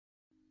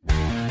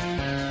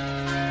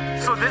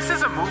So this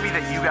is a movie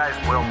that you guys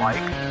will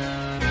like?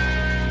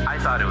 I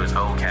thought it was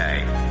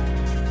okay.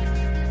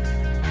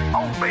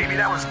 Oh, baby,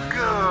 that was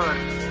good.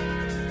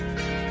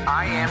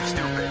 I am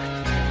stupid.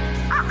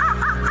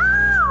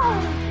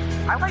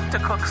 I like to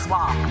cook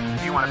slop.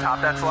 Do you want to top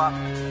that slop?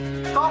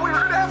 Thought we were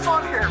going to have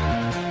fun here.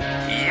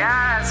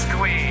 Yes,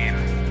 queen.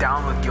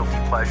 Down with guilty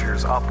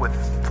pleasures, up with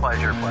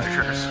pleasures.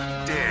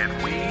 Did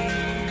we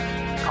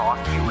talk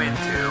you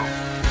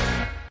into...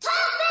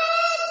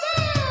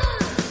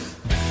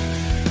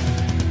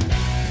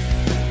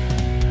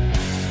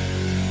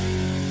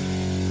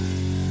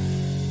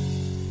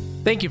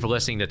 Thank you for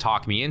listening to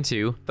Talk Me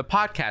Into, the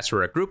podcast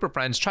where a group of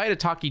friends try to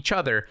talk each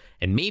other,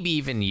 and maybe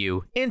even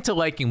you, into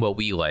liking what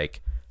we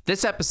like.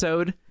 This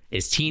episode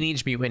is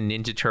Teenage Mutant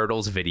Ninja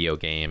Turtles video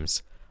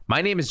games.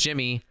 My name is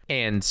Jimmy,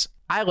 and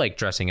I like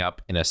dressing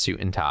up in a suit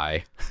and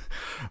tie.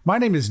 My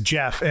name is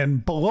Jeff,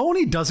 and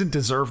baloney doesn't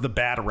deserve the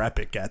bad rep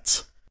it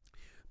gets.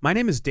 My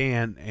name is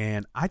Dan,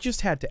 and I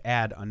just had to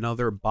add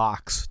another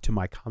box to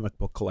my comic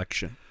book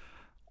collection.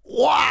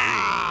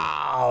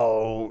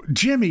 Wow!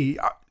 Jimmy...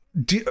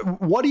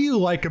 what do you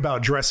like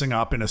about dressing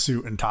up in a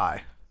suit and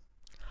tie?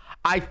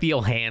 I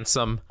feel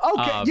handsome.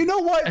 Okay, you know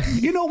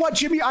what,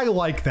 Jimmy? I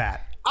like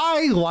that.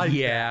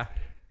 Yeah.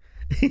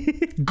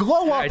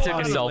 Glow up. I took a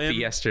honey. selfie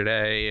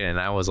yesterday, and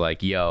I was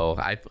like, yo,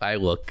 I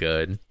look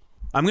good.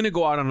 I'm going to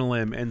go out on a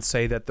limb and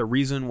say that the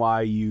reason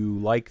why you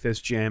like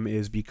this, Jim,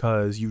 is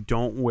because you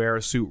don't wear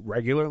a suit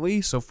regularly.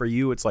 So for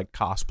you, it's like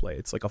cosplay.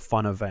 It's like a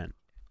fun event.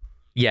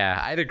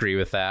 Yeah, I'd agree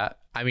with that.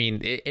 I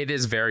mean, it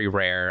is very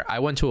rare. I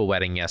went to a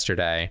wedding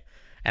yesterday,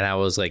 and I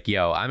was like,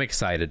 yo, I'm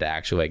excited to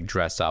actually like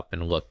dress up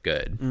and look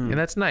good. And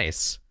that's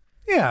nice.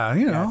 Yeah,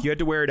 you know. If you had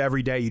to wear it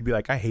every day, you'd be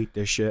like, I hate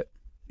this shit.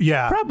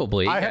 Yeah.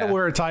 Probably. I had to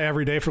wear a tie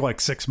every day for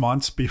like 6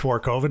 months before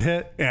COVID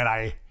hit, and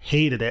I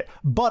hated it.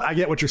 But I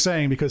get what you're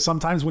saying, because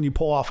sometimes when you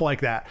pull off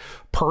like that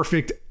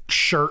perfect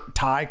shirt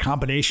tie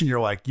combination,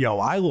 you're like, yo,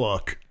 I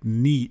look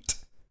neat.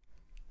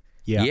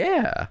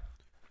 Yeah.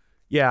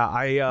 Yeah,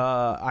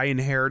 I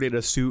inherited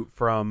a suit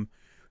from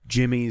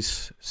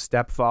Jimmy's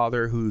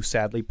stepfather, who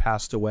sadly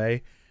passed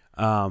away.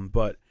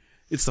 But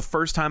it's the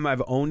first time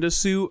I've owned a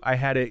suit. I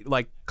had it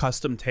like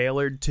custom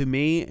tailored to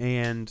me,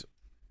 and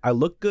I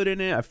look good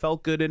in it. I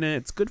felt good in it.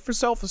 It's good for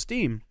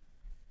self-esteem.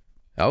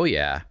 Oh,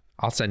 yeah.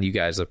 I'll send you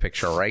guys a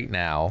picture right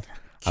now.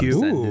 Cute. I'm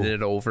sending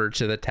it over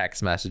to the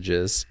text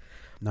messages.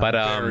 But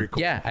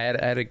cool. yeah,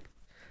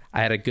 I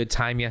had a good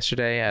time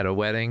yesterday at a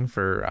wedding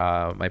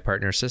for my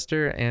partner's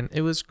sister, and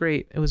it was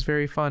great. It was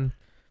very fun.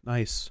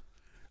 Nice.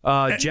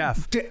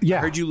 Jeff, yeah.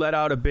 I heard you let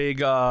out a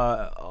big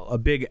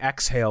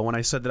exhale when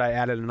I said that I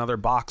added another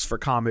box for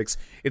comics.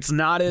 It's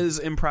not as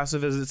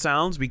impressive as it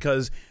sounds,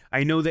 because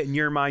I know that in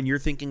your mind you're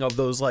thinking of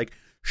those like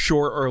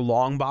short or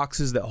long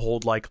boxes that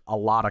hold like a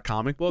lot of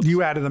comic books.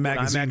 You added a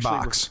magazine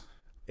box.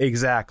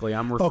 Exactly.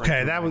 I'm referring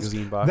to that a was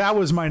magazine box. that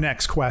was my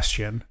next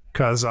question,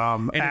 because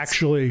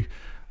actually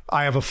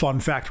I have a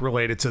fun fact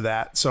related to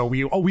that. So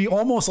we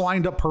almost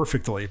lined up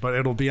perfectly, but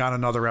it'll be on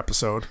another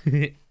episode.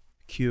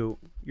 Cute.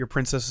 Your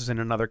princess is in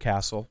another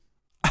castle.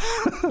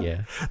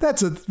 Yeah.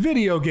 That's a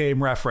video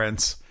game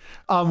reference.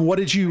 What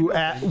did you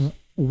add?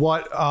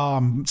 What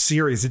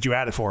series did you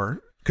add it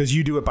for? Because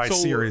you do it by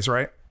series,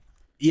 right?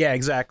 Yeah,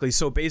 exactly.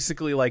 So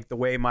basically, like the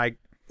way my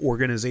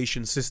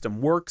organization system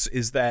works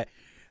is that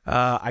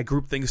I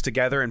group things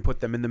together and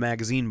put them in the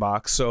magazine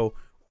box. So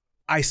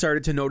I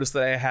started to notice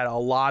that I had a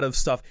lot of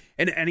stuff,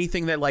 and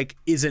anything that like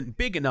isn't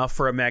big enough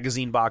for a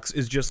magazine box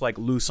is just like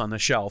loose on the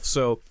shelf.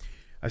 So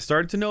I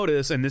started to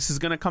notice, and this is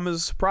going to come as a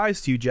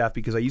surprise to you, Jeff,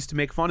 because I used to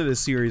make fun of this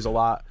series a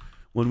lot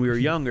when we were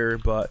younger,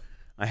 but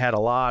I had a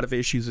lot of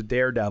issues with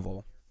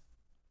Daredevil.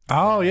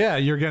 Oh, yeah.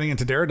 You're getting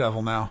into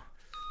Daredevil now.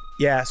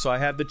 Yeah, so I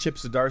had the Chip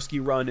Zdarsky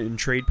run in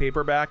trade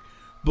paperback,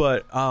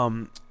 but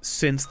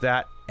since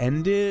that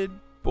ended,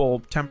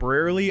 well,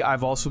 temporarily,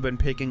 I've also been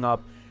picking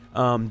up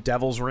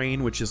Devil's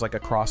Reign, which is like a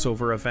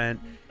crossover event,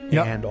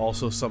 and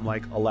also some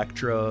like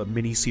Elektra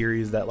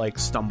miniseries that like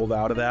stumbled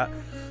out of that.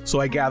 So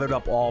I gathered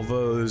up all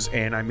those,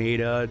 and I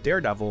made a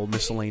Daredevil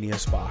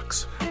miscellaneous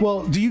box.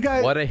 Well, do you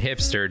guys... What a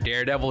hipster.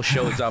 Daredevil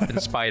shows up in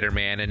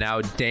Spider-Man, and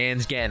now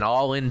Dan's getting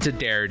all into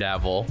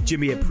Daredevil.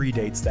 Jimmy, it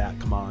predates that.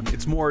 Come on.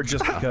 It's more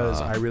just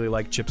because I really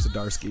like Chip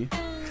Zdarsky.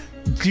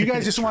 Do you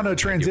guys just want to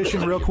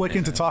transition real quick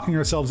into talking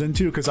yourselves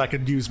into? Because I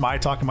could use my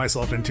talking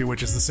myself into,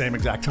 which is the same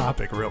exact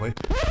topic, really.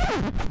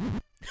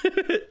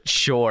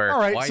 Sure. All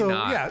right, why so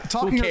not? yeah,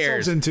 talking Who cares?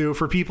 yourselves into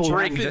for people who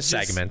Bring the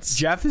segments.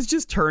 Jeff is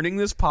just turning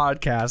this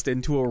podcast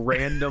into a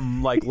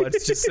random, like,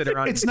 let's just sit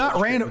around. It's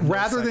not random.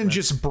 Rather than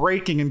just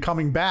breaking and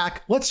coming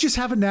back, let's just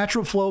have a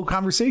natural flow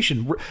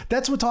conversation.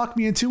 That's what Talk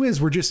Me Into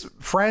is. We're just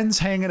friends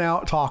hanging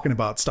out, talking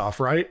about stuff,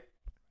 right?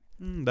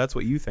 That's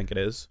what you think it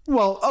is.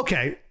 Well,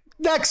 okay.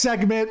 Next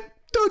segment.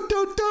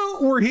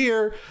 We're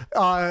here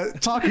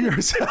talking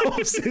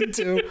ourselves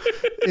into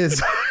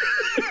is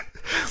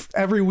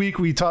every week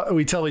we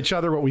tell each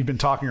other what we've been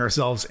talking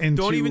ourselves into.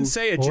 Don't even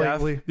say it,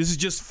 lately. Jeff. This is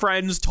just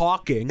friends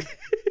talking.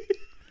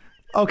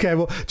 Okay,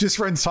 well, just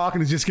friends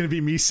talking is just going to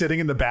be me sitting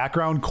in the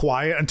background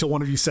quiet until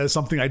one of you says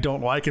something I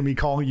don't like and me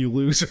calling you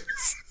losers.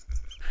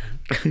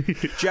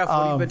 Jeff,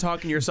 what have you been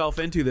talking yourself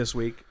into this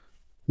week?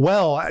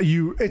 Well,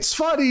 it's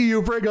funny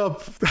you bring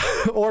up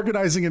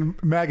organizing in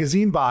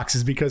magazine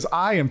boxes because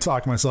I am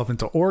talking myself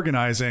into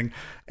organizing.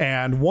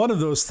 And one of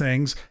those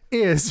things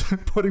is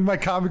putting my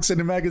comics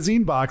in a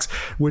magazine box,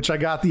 which I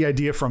got the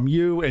idea from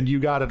you, and you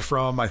got it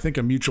from, I think,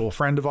 a mutual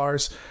friend of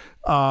ours.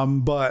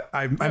 But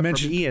I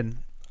mentioned Ian.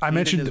 I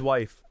mentioned his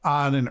wife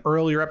on an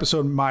earlier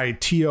episode, my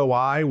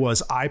TOI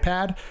was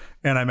iPad.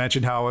 And I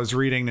mentioned how I was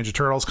reading Ninja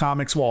Turtles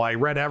comics. Well, I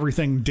read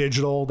everything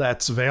digital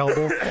that's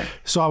available.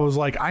 So I was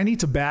like, I need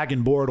to bag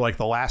and board like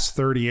the last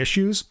 30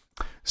 issues.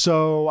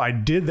 So I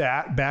did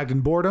that, bagged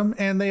and board them,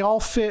 and they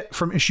all fit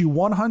from issue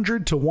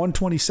 100 to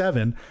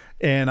 127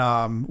 in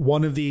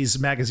one of these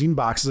magazine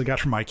boxes I got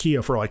from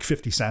IKEA for like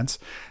 50 cents.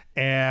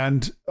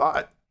 And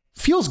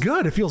feels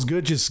good. It feels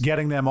good just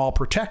getting them all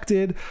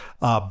protected,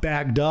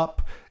 bagged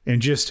up, and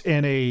just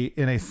in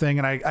a thing.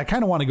 And I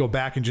kind of want to go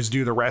back and just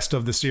do the rest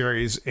of the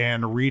series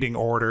in reading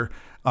order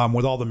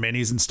with all the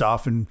minis and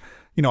stuff. And,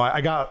 you know, I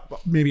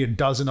got maybe a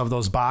dozen of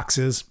those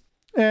boxes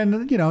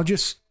and, you know,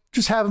 just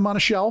have them on a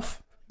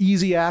shelf,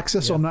 easy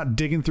access. So I'm not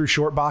digging through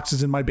short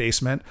boxes in my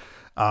basement.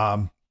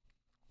 And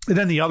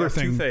then the other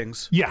thing. Two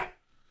things. Yeah.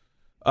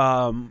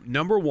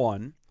 Number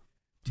one,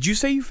 did you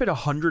say you fit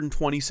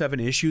 127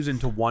 issues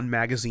into one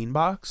magazine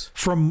box?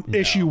 From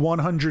issue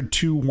 100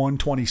 to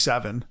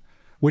 127.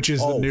 Which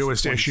is the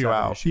newest issue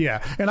out.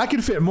 Yeah. And I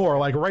can fit more.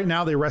 Like right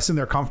now they rest in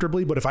there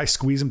comfortably, but if I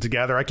squeeze them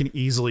together, I can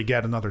easily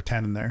get another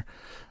 10 in there.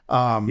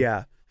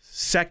 Yeah.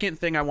 Second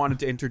thing I wanted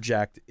to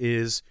interject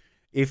is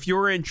if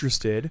you're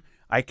interested,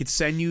 I could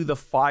send you the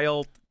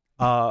file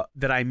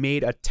that I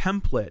made a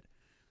template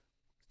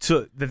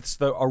that's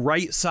a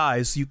right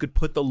size. So you could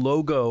put the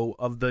logo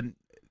of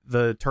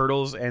the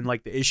turtles and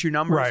like the issue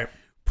numbers,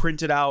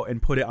 print it out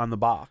and put it on the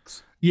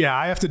box. Yeah,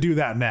 I have to do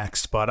that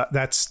next, but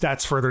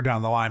that's further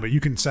down the line. But you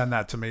can send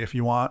that to me if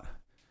you want.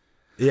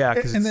 Yeah,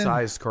 because it's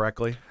sized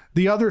correctly.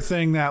 The other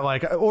thing that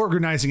like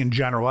organizing in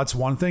general, that's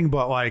one thing.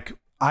 But like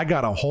I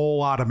got a whole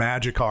lot of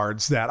Magic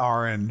cards that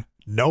are in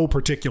no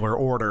particular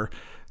order.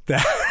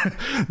 That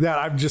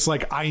I'm just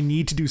like, I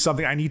need to do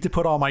something. I need to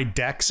put all my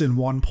decks in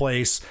one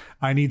place.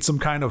 I need some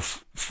kind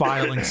of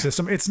filing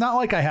system. It's not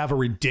like I have a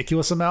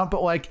ridiculous amount,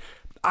 but like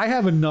I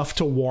have enough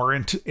to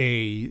warrant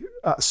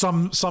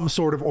some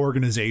sort of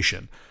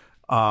organization.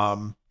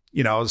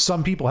 You know,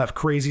 some people have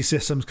crazy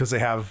systems because they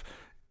have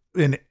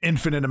an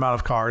infinite amount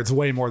of cards,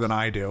 way more than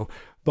I do.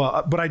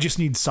 But I just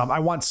need I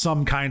want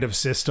some kind of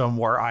system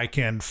where I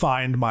can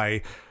find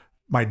my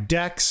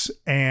decks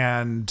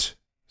and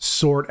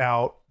sort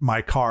out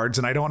my cards.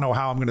 And I don't know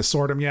how I'm going to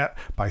sort them yet,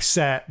 by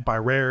set, by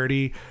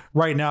rarity.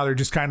 Right now, they're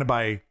just kind of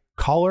by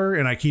color,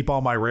 and I keep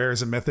all my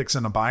rares and mythics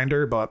in a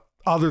binder, but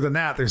other than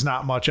that, there's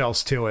not much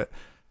else to it.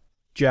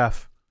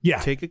 Jeff, yeah,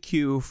 take a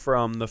cue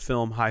from the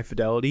film High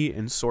Fidelity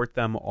and sort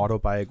them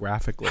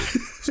autobiographically.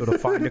 So to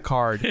find a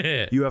card,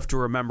 you have to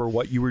remember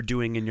what you were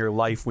doing in your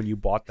life when you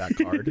bought that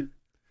card.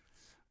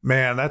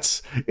 Man,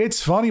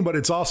 it's funny, but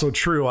it's also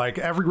true. Like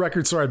every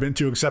record store I've been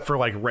to, except for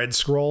like Red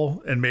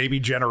Scroll and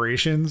maybe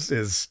Generations,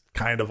 is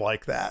kind of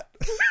like that.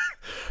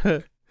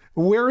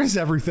 Where is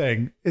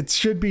everything? It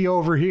should be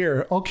over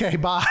here. Okay,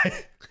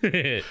 bye.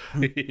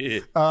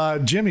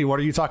 Jimmy, what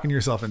are you talking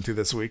yourself into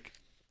this week?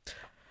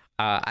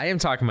 I am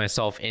talking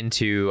myself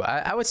into,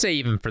 I would say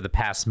even for the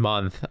past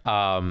month,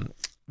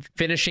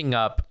 finishing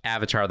up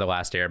Avatar: The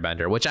Last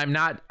Airbender, which I'm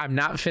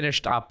not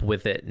finished up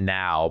with it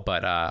now,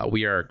 but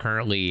we are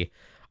currently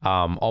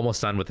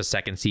almost done with the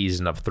second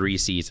season of 3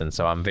 seasons,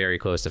 so I'm very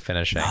close to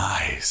finishing.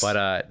 Nice.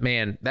 But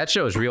man, that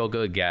show is real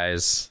good,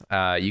 guys.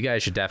 You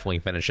guys should definitely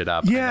finish it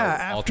up.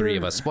 Yeah, all three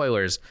of us,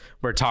 spoilers,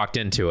 we're talked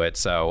into it,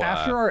 so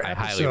after our I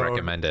episode, highly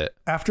recommend it.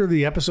 After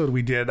the episode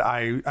we did,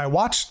 I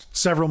watched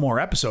several more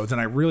episodes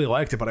and I really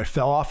liked it, but I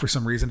fell off for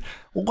some reason.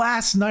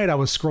 Last night I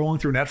was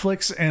scrolling through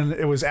Netflix and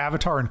it was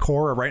Avatar and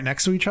Korra right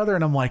next to each other,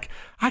 and I'm like,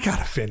 I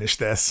gotta finish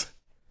this.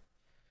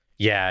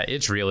 Yeah,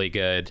 it's really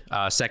good.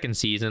 Second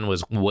season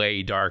was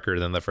way darker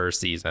than the first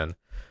season.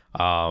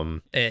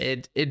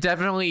 It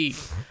definitely,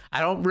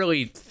 I don't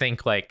really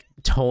think like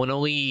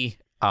tonally,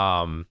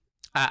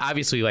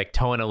 obviously like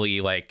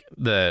tonally, like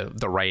the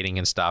writing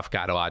and stuff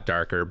got a lot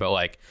darker, but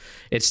like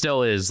it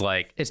still is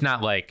like, it's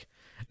not like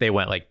they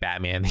went like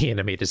Batman the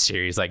animated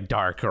series like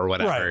dark or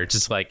whatever. Right. It's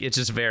just like, it's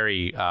just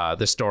very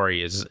the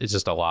story is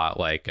just a lot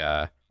like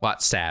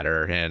lot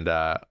sadder and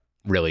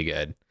really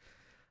good.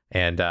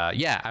 And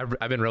yeah,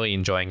 I've been really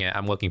enjoying it.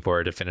 I'm looking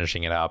forward to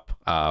finishing it up,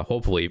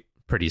 hopefully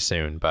pretty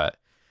soon, but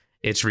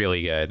it's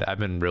really good. I've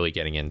been really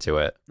getting into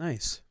it.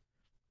 Nice.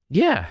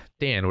 Yeah.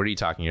 Dan, what are you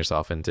talking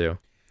yourself into?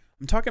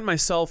 I'm talking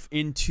myself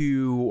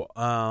into,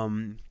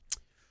 don't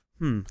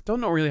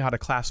know really how to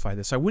classify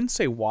this. I wouldn't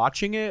say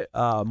watching it,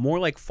 more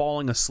like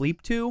falling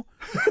asleep to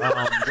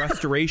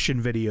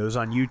restoration videos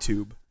on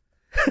YouTube.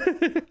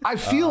 I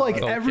feel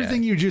like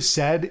everything you just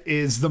said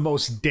is the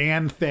most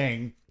Dan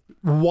thing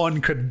one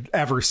could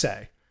ever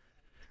say.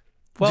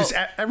 Well, just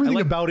everything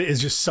about it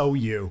is just so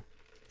you.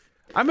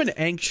 I'm an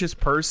anxious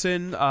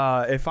person.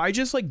 If I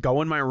just like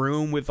go in my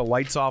room with the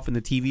lights off and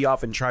the TV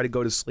off and try to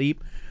go to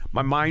sleep,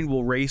 my mind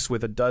will race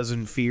with a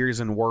dozen fears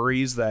and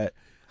worries that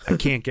I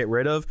can't get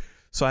rid of.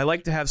 So I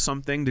like to have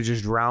something to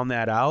just drown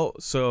that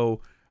out.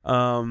 So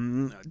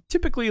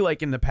typically,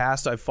 like in the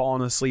past, I've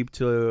fallen asleep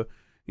to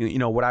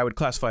what I would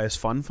classify as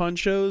fun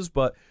shows.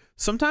 But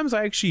sometimes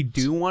I actually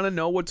do want to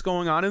know what's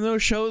going on in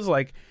those shows.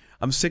 Like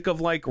I'm sick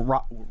of like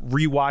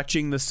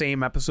rewatching the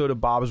same episode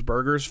of Bob's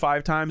Burgers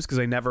 5 times because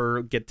I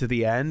never get to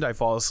the end. I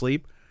fall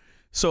asleep.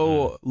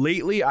 So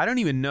lately, I don't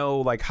even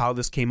know like how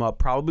this came up.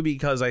 Probably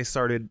because I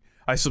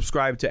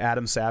subscribed to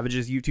Adam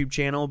Savage's YouTube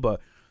channel, but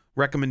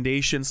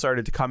recommendations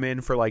started to come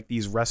in for like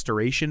these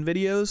restoration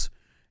videos,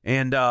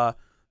 and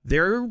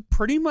they're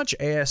pretty much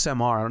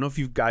ASMR. I don't know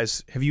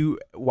if have you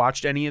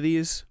watched any of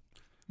these?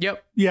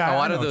 Yep. Yeah, a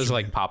lot of those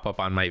like pop up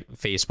on my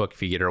Facebook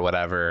feed or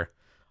whatever.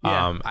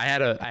 Yeah. I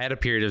had a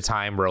period of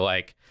time where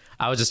like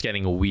I was just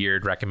getting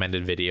weird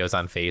recommended videos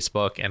on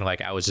Facebook, and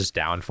like I was just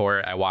down for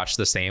it. I watched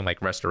the same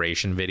like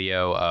restoration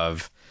video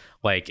of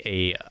like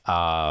a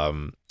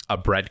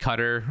bread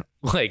cutter.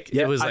 Like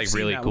it was like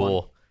really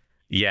cool. One.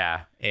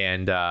 Yeah,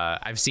 and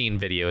I've seen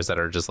videos that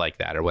are just like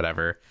that or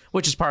whatever,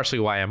 which is partially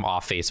why I'm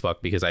off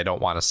Facebook, because I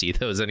don't want to see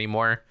those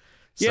anymore.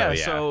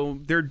 So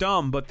they're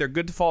dumb, but they're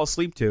good to fall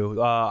asleep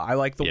to. I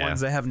like the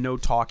ones that have no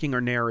talking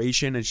or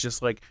narration. It's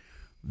just like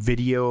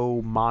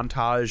video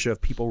montage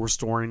of people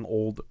restoring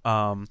old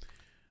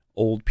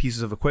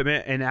pieces of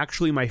equipment. And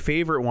actually my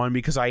favorite one,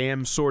 because I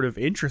am sort of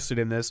interested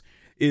in this,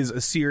 is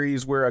a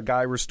series where a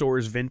guy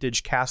restores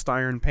vintage cast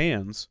iron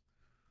pans.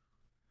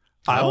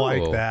 I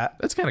like that.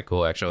 That's kind of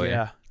cool, actually.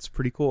 Yeah, it's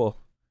pretty cool.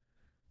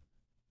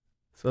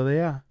 So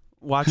yeah,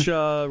 watch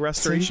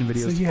restoration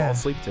videos to fall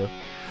asleep to.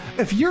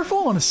 If you're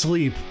falling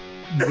asleep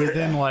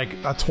within like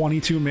a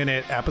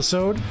 22-minute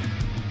episode,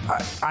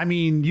 I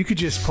mean, you could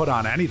just put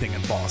on anything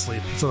and fall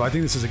asleep. So I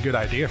think this is a good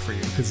idea for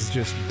you because it's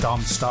just dumb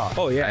stuff.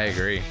 Oh yeah, I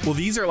agree. Well,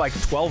 these are like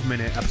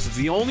 12-minute episodes.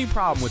 The only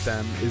problem with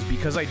them is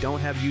because I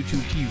don't have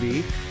YouTube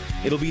TV.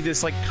 It'll be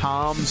this like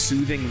calm,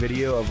 soothing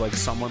video of like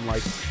someone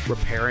like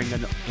repairing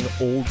an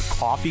old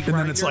coffee grinder.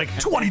 And then it's like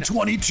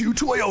 2022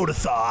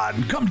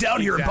 Toyota-thon. Come down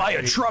here and buy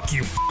a truck,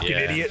 you fucking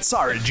idiot.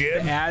 Sorry,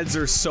 Jim. The ads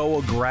are so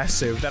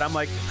aggressive that I'm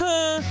like,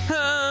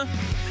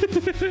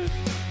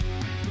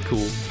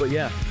 cool. But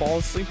yeah, fall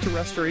asleep to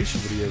restoration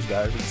videos,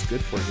 guys. It's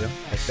good for you,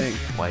 I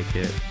think. Like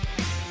it.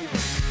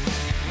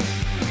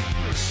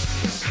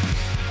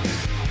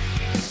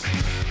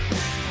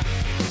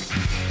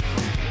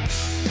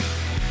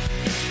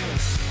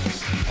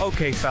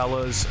 Okay,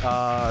 fellas,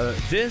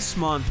 this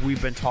month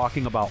we've been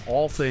talking about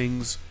all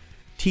things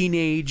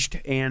teenaged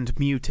and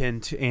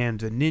mutant and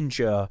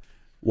ninja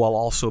while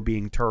also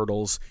being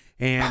turtles.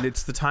 And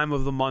it's the time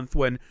of the month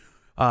when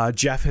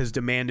Jeff has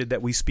demanded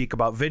that we speak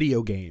about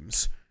video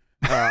games.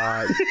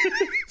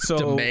 So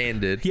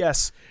demanded.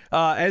 Yes.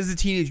 As the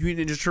Teenage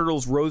Mutant Ninja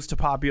Turtles rose to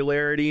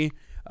popularity,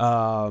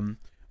 a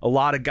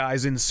lot of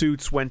guys in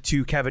suits went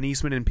to Kevin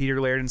Eastman and Peter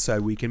Laird and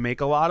said, we can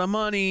make a lot of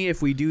money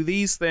if we do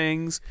these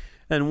things.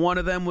 And one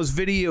of them was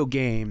video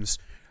games.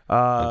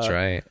 That's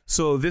right.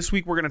 So this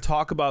week we're going to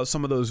talk about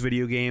some of those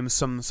video games,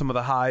 some of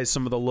the highs,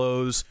 some of the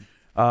lows.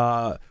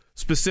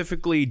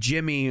 Specifically,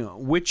 Jimmy,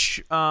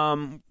 which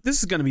this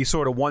is going to be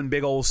sort of one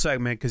big old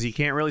segment because you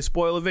can't really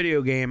spoil a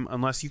video game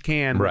unless you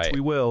can, which we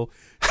will.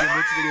 Jim,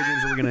 which video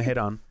games are we going to hit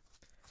on?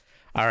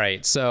 All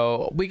right,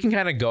 so we can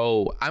kind of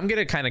go. I'm going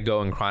to kind of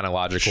go in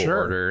chronological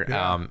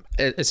order,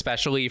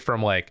 especially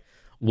from like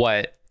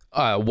what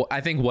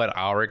I think what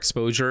our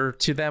exposure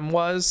to them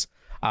was.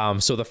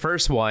 So the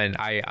first one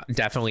I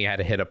definitely had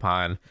to hit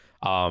upon.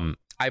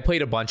 I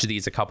played a bunch of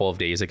these a couple of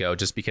days ago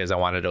just because I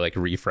wanted to like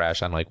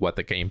refresh on like what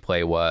the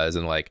gameplay was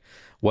and like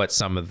what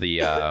some of the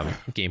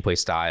gameplay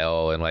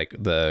style and like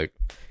the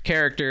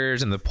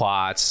characters and the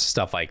plots,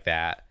 stuff like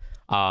that.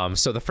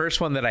 So the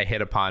first one that I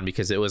hit upon,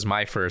 because it was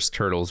my first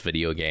Turtles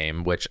video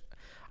game, which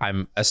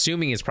I'm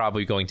assuming is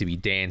probably going to be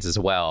Dan's as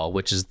well,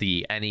 which is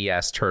the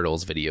NES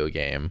Turtles video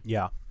game.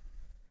 Yeah.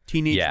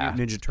 Teenage Mutant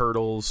Ninja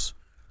Turtles.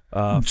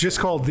 Just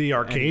called the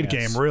arcade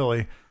NES. game,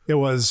 really. It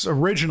was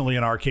originally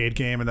an arcade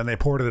game, and then they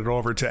ported it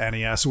over to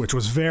NES, which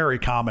was very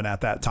common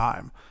at that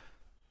time.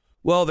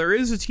 Well, there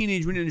is a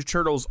Teenage Mutant Ninja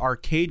Turtles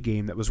arcade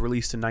game that was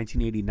released in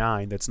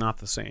 1989 that's not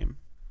the same.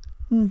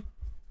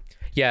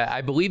 Yeah,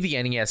 I believe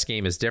the NES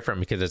game is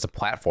different because it's a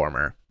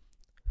platformer,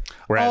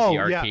 whereas the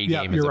arcade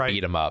game is a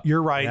beat 'em up.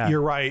 You're right. Yeah.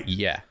 You're right.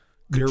 Yeah.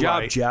 Good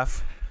job,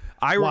 Jeff.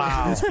 I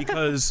remember this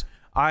because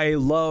I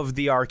loved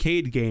the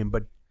arcade game,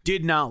 but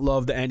did not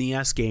love the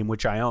NES game,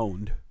 which I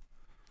owned.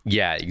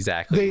 Yeah,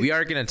 exactly. We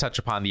are going to touch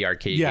upon the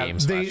arcade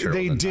games. They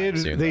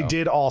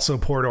did also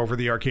port over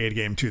the arcade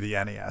game to the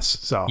NES.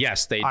 So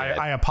yes, they did.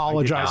 I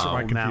apologize for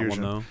my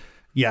confusion. That one,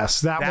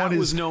 yes, that one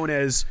was known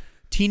as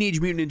Teenage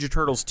Mutant Ninja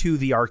Turtles 2,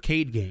 the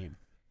arcade game.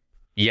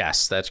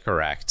 Yes, that's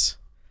correct.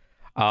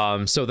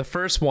 So the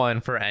first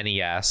one for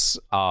NES,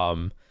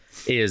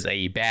 is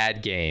a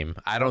bad game.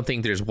 I don't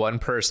think there's one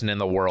person in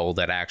the world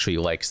that actually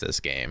likes this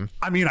game.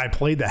 I mean, I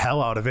played the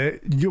hell out of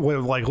it.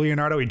 Like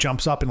Leonardo, he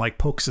jumps up and like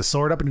pokes his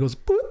sword up and goes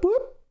boop boop.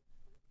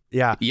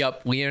 Yeah.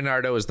 Yep,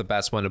 Leonardo is the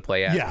best one to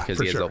play at because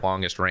he has the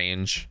longest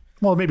range.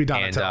 Well, maybe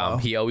Donatello.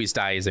 And he always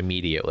dies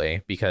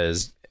immediately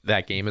because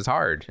that game is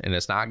hard and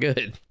it's not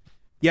good.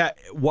 Yeah,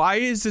 why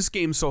is this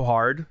game so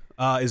hard?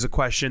 Is a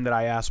question that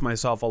I ask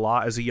myself a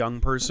lot as a young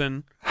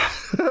person.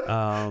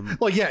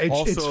 Well, yeah,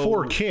 it's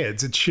for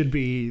kids. It should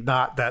be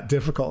not that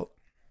difficult,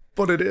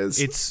 but it is.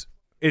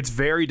 It's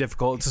very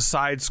difficult. It's a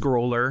side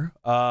scroller.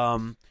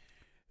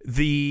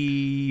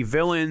 The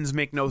villains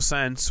make no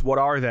sense. What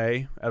are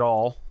they at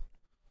all?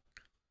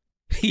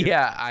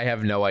 Yeah, I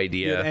have no Do you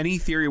idea. have any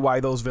theory why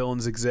those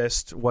villains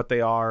exist, what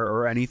they are,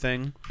 or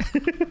anything?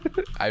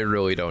 I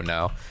really don't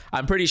know.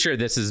 I'm pretty sure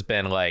this has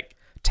been like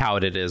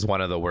touted as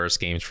one of the worst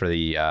games for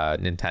the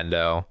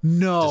Nintendo.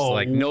 No, just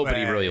like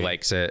nobody way. really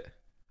likes it.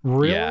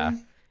 Really?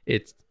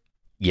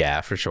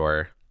 Yeah, for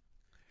sure.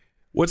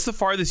 What's the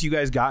farthest you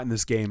guys got in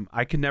this game?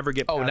 I can never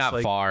get past,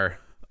 Not far.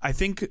 I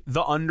think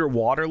the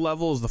underwater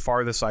level is the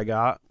farthest I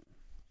got.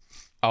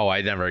 Oh,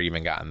 I never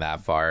even gotten that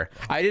far.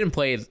 I didn't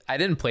play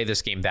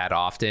this game that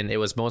often. It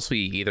was mostly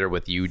either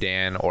with you,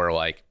 Dan, or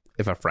like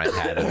if a friend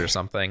had it or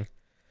something.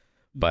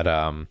 But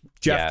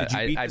Jeff, did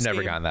you beat I've this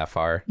never game? gotten that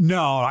far.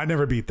 No, I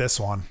never beat this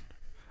one.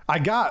 I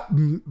got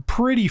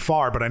pretty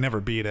far, but I never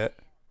beat it.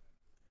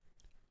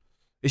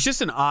 It's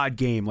just an odd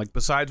game. Like,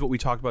 besides what we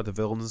talked about, the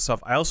villains and stuff,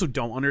 I also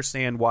don't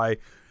understand why.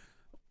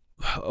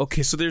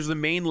 Okay, so there's the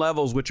main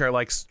levels, which are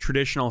like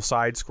traditional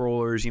side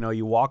scrollers. You know,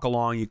 you walk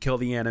along, you kill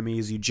the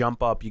enemies, you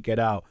jump up, you get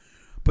out.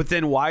 But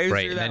then why is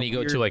Right, there and that then you go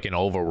weird, to like an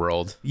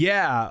overworld.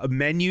 a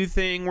menu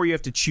thing where you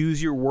have to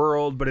choose your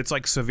world, but it's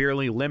like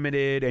severely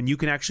limited, and you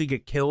can actually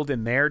get killed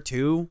in there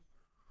too.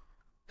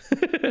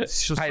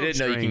 It's just I so didn't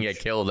know you can strange. get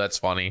killed. That's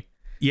funny.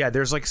 Yeah,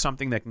 there's like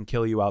something that can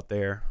kill you out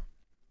there.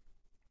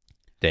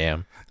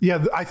 Damn.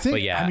 Yeah, I think.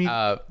 But yeah, I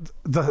mean,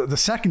 the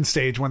second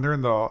stage when they're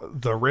in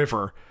the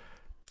river,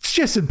 it's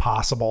just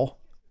impossible.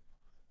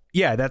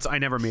 Yeah, I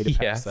never made it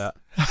past Yeah.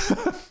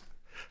 that.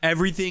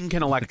 Everything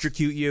can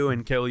electrocute you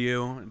and kill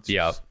you. It's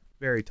Yep. just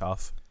very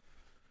tough.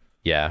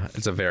 Yeah,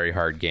 it's a very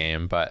hard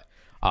game. But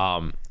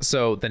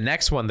so the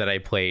next one that I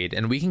played,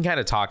 and we can kind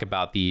of talk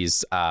about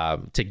these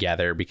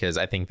together because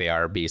I think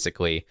they're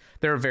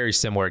a very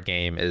similar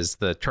game, is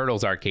the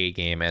Turtles arcade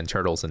game and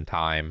Turtles in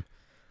Time.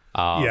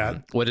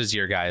 What is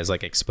your guys'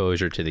 like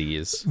exposure to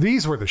these?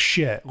 These were the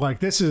shit. Like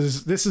this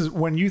is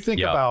when you think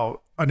Yep.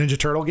 about a Ninja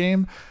Turtle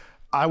game,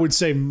 I would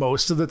say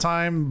most of the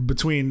time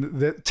between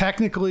the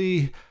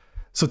technically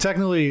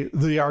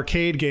the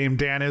arcade game,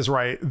 Dan is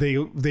right.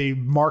 They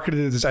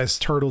marketed it as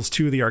Turtles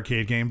 2, the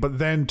arcade game, but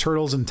then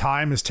Turtles in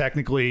Time is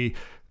technically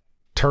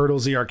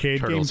Turtles the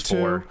arcade Turtles game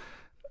 4. 2.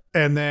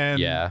 And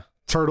then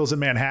Turtles in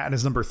Manhattan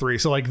is number 3.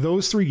 So like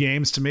those 3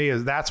 games to me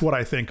that's what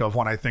I think of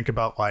when I think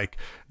about like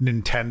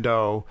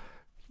Nintendo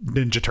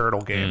Ninja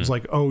Turtle games,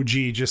 like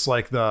OG, just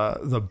like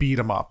the beat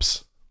 'em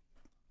ups.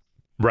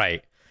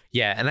 Right.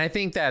 Yeah, and I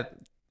think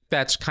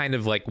that's kind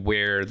of like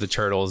where the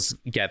Turtles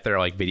get their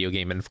like video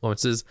game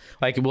influences.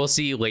 Like we'll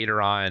see later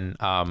on.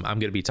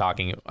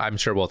 I'm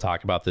sure we'll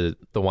talk about the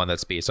one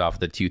that's based off of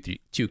the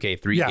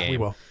 2K3 Yeah, game. we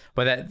will.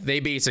 But that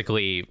they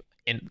basically,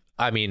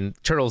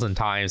 Turtles in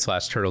Time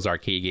 / Turtles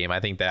arcade game.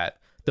 I think that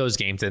those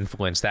games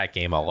influence that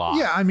game a lot.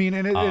 Yeah, I mean,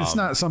 and it's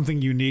not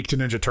something unique to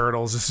Ninja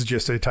Turtles. This is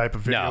just a type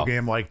of video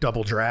game like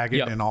Double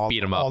Dragon and all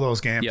Beat 'em up. all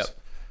those games. Yep.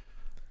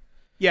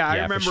 Yeah, I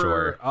Yeah, for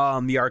remember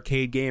sure. the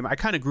arcade game. I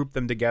kind of grouped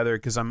them together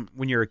because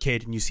when you're a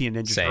kid and you see a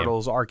Ninja Same.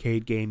 Turtles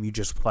arcade game, you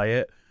just play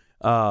it.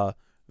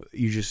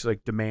 You just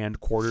like demand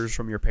quarters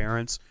from your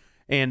parents.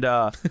 And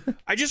I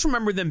just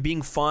remember them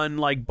being fun,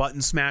 like button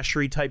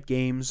smashery type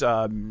games.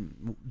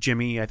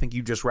 Jimmy, I think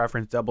you just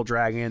referenced Double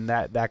Dragon.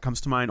 That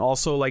comes to mind.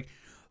 Also, like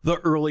the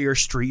earlier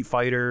Street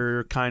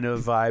Fighter kind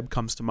of vibe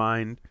comes to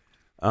mind.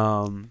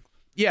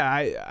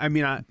 I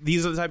mean,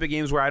 these are the type of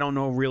games where I don't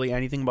know really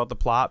anything about the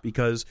plot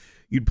because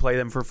you'd play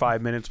them for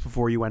 5 minutes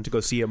before you went to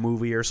go see a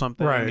movie or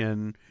something, Right.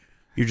 and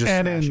you're just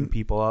smashing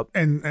people up.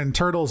 And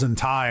Turtles in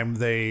Time,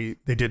 they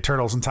did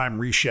Turtles in Time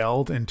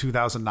Reshelled in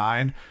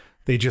 2009.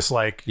 They just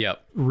like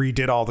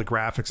redid all the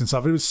graphics and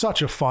stuff. It was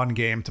such a fun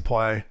game to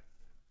play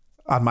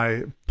on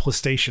my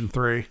PlayStation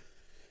 3.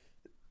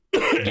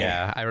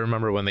 Yeah, I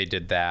remember when they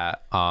did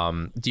that.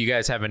 Do you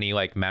guys have any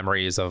like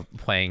memories of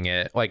playing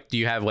it? Like, do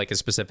you have like a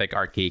specific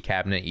arcade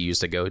cabinet you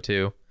used to go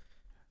to?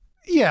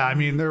 Yeah, I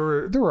mean there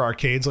were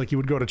arcades, like you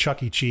would go to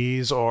Chuck E.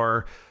 Cheese,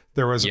 or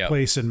there was a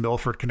place in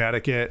Milford,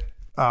 Connecticut,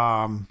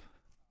 called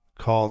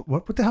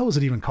what the hell was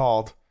it even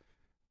called?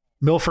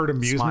 Milford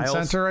Amusement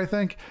Smiles? Center, I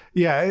think.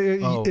 Yeah,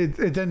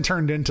 it then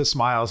turned into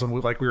Smiles when we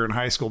were in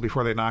high school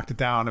before they knocked it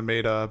down and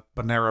made a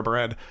Panera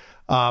Bread.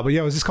 But yeah,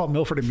 it was just called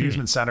Milford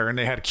Amusement Center, and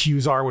they had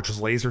Qzar, which was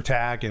laser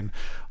tag and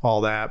all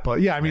that.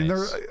 But yeah, I mean,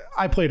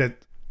 I played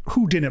it.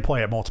 Who didn't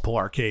play at multiple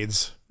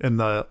arcades in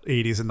the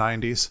 80s and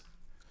 90s?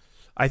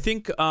 I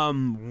think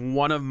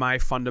one of my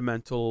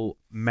fundamental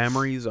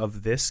memories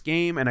of this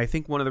game, and I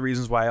think one of the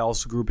reasons why I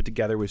also group it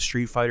together with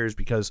Street Fighter is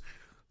because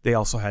they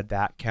also had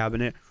that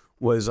cabinet,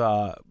 was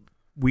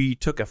we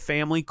took a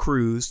family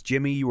cruise.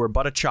 Jimmy, you were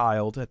but a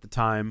child at the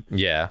time.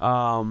 Yeah.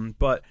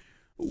 But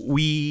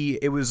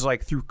it was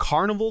like through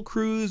Carnival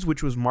Cruise,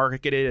 which was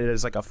marketed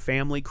as like a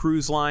family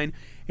cruise line,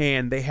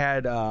 and they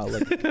had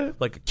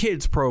like a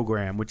kids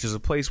program, which is a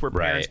place where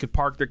parents could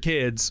park their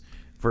kids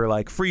for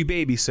like free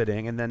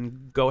babysitting and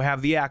then go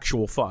have the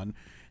actual fun.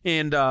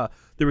 And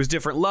there was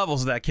different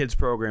levels of that kids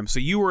program. So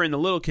you were in the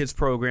little kids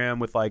program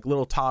with like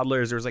little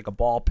toddlers. There was like a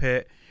ball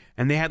pit,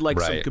 and they had like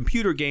some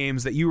computer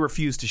games that you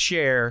refused to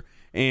share,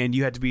 and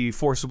you had to be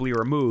forcibly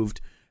removed.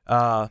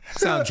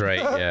 Sounds right.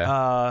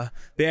 Yeah.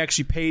 They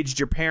actually paged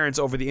your parents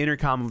over the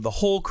intercom of the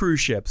whole cruise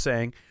ship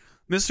saying,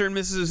 "Mr. and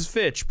Mrs.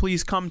 Fitch,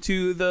 please come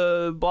to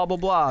the blah blah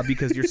blah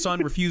because your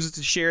son refuses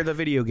to share the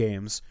video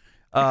games."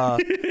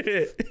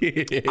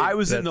 I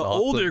was in the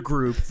older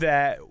group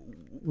that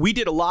we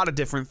did a lot of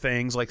different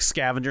things like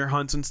scavenger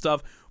hunts and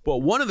stuff, but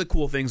one of the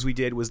cool things we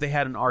did was they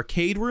had an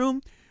arcade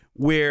room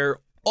where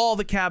all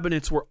the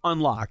cabinets were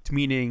unlocked,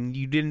 meaning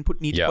you didn't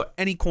need to put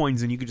any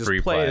coins in. You could just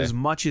play as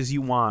much as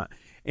you want.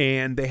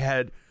 And they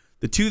had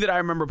the two that I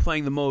remember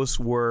playing the most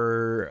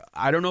were,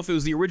 I don't know if it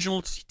was the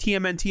original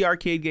TMNT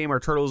arcade game or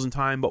Turtles in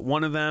Time, but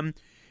one of them,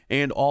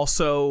 and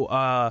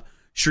also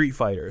Street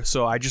Fighter.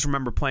 So I just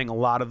remember playing a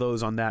lot of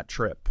those on that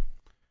trip.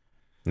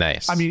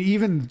 Nice. I mean,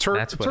 even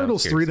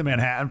Turtles 3, the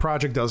Manhattan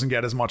Project, doesn't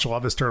get as much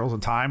love as Turtles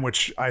in Time,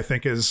 which I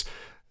think is,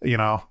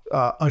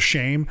 a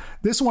shame.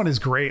 This one is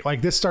great.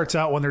 Like, this starts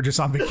out when they're just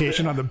on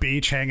vacation on the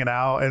beach hanging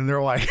out, and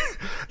they're like,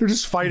 they're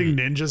just fighting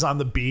ninjas on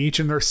the beach,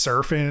 and they're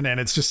surfing, and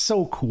it's just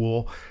so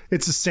cool.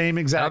 It's the same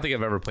exact. I don't think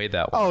I've ever played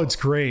that one. Oh, it's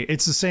great.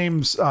 It's the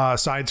same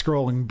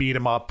side-scrolling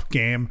beat-em-up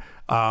game,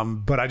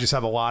 but I just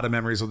have a lot of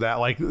memories of that.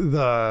 Like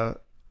the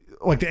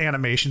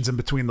animations in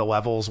between the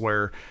levels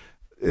where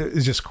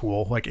it's just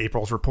cool. Like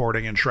April's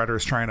reporting and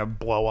Shredder's trying to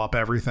blow up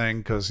everything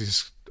because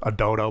he's a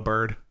dodo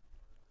bird.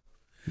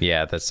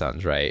 Yeah, that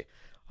sounds right.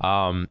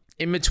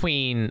 In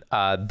between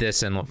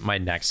this and my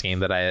next game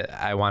that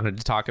I wanted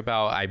to talk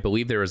about, I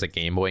believe there was a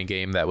Game Boy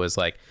game that was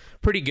like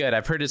pretty good.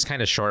 I've heard it's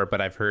kind of short,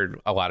 but I've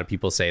heard a lot of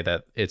people say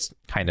that it's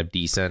kind of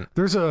decent.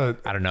 I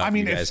don't know if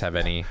you guys have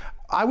any.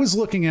 I was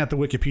looking at the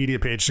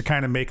Wikipedia page to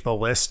kind of make the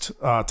list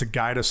to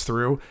guide us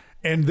through.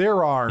 And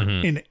there are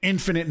an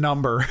infinite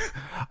number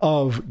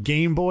of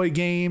Game Boy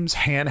games,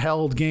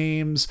 handheld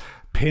games,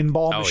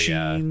 pinball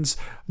machines,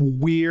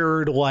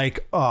 weird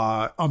like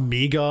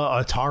Amiga,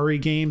 Atari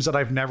games that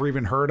I've never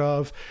even heard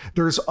of.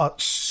 There's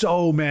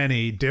so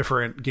many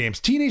different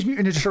games. Teenage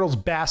Mutant Ninja Turtles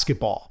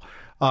Basketball,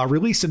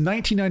 released in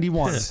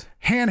 1991,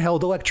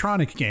 handheld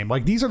electronic game.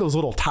 Like, these are those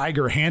little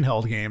Tiger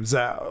handheld games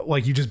that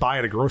like you just buy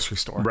at a grocery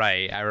store.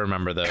 Right. I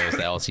remember those,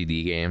 the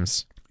LCD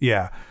games.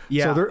 Yeah.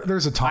 So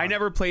there's a ton. I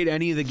never played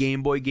any of the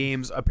Game Boy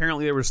games.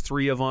 Apparently there was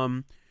 3 of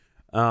them.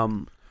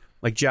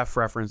 Like Jeff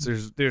referenced,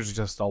 there's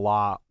just a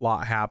lot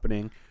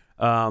happening.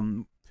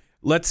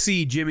 Let's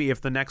see, Jimmy, if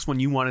the next one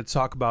you wanted to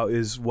talk about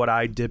is what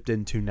I dipped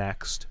into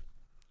next.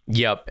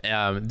 Yep.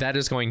 That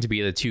is going to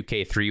be the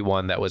 2K3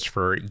 one that was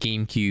for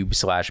GameCube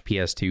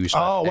 /PS2.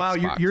 Oh, wow.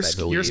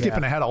 You're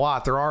skipping ahead a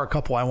lot. There are a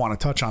couple I want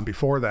to touch on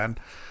before then.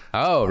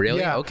 Oh,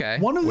 really? Yeah. Okay.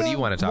 What do you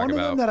want to talk about? One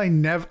of them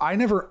that I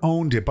never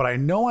owned it, but I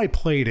know I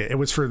played it. It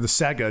was for the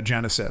Sega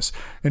Genesis,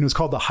 and it was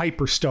called the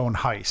Hyperstone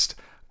Heist.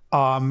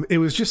 It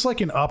was just like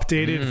an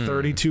updated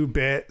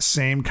 32-bit,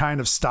 same kind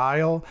of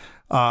style,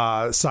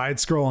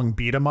 side-scrolling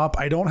beat 'em up.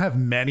 I don't have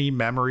many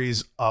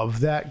memories of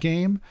that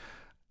game,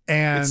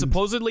 and it's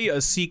supposedly a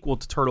sequel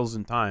to Turtles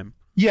in Time.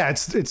 Yeah,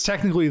 it's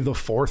technically the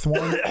 4th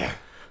one.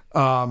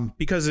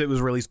 Because it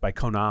was released by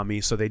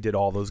Konami, so they did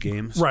all those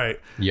games. Right.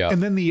 Yeah.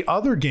 And then the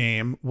other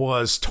game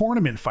was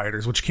Tournament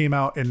Fighters, which came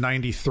out in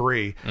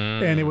 93.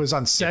 And it was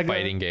on Sega.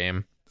 Fighting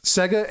game.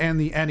 Sega and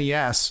the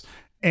NES.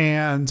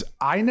 And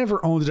I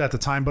never owned it at the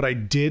time, but I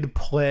did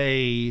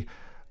play.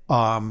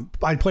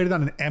 I played it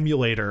on an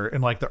emulator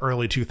in like the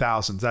early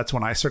 2000s. That's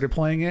when I started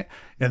playing it.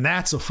 And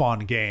that's a fun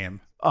game.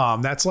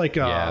 That's like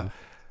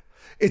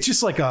it's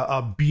just like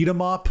a beat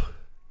 'em up.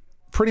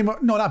 Pretty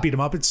much, no, not beat 'em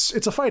up.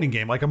 It's a fighting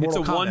game, like a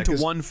Mortal Kombat. It's a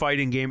 1-to-1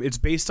 fighting game. It's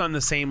based on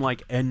the same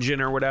like engine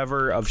or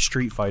whatever of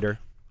Street Fighter.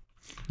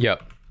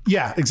 Yep.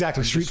 Yeah,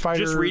 exactly. Street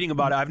Fighter. Just reading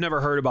about it, I've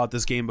never heard about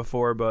this game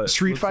before, but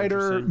Street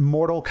Fighter,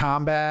 Mortal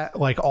Kombat,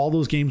 like all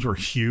those games were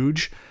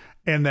huge.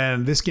 And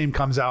then this game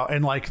comes out,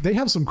 and like they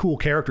have some cool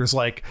characters.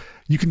 Like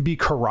you can be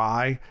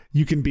Karai,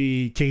 you can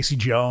be Casey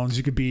Jones,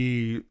 you could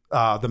be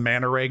the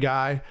Manta Ray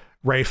guy.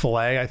 Ray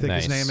Fillet, I think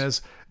his name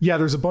is. Yeah,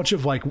 there's a bunch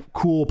of like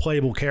cool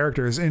playable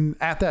characters. And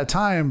at that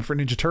time for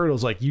Ninja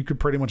Turtles, like you could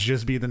pretty much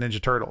just be the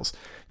Ninja Turtles.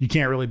 You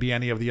can't really be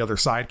any of the other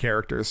side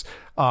characters.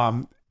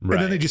 And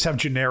then they just have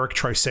generic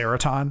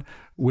Triceraton,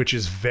 which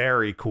is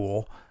very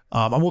cool.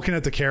 I'm looking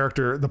at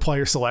the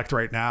player select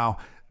right now.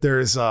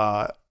 There's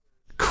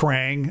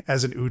Krang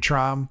as an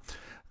Utrom.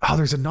 Oh,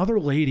 there's another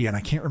lady, and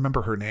I can't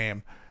remember her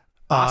name.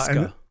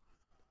 Asuka.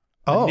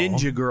 A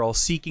ninja girl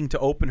seeking to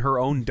open her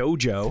own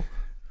dojo.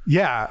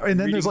 Yeah, and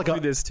then there's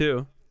like this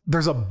too.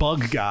 there's a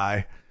bug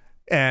guy,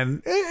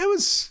 and it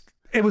was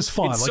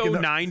fun. It's like so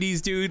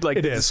 90s, dude. Like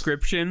the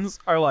descriptions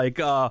are like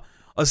a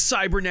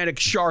cybernetic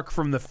shark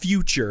from the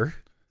future.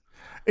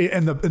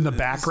 And the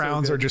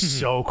backgrounds are just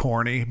so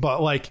corny,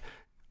 but like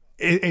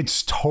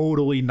it's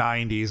totally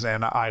 90s,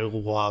 and I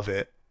love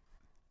it.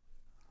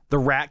 The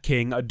Rat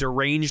King, a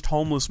deranged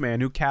homeless man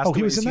who casts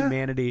away his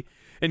humanity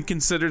and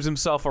considers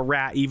himself a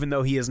rat, even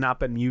though he has not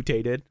been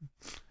mutated.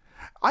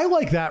 I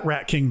like that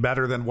Rat King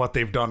better than what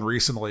they've done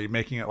recently,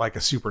 making it like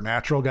a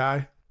supernatural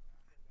guy.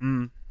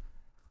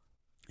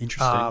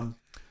 Interesting.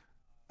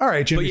 All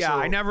right, Jimmy. But yeah,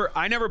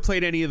 I never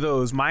played any of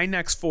those. My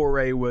next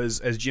foray was,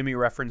 as Jimmy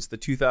referenced, the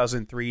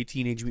 2003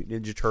 Teenage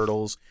Mutant Ninja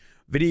Turtles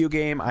video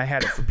game. I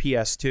had it for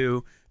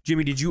PS2.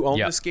 Jimmy, did you own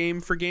this game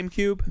for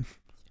GameCube?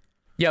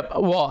 Yep.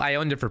 Well, I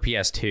owned it for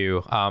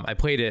PS2. I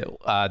played it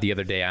the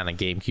other day on a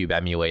GameCube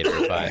emulator,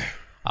 but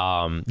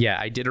yeah,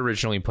 I did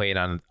originally play it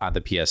on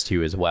the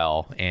PS2 as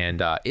well, and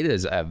it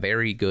is a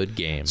very good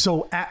game.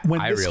 So when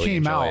this really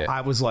came out, it.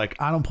 I was like,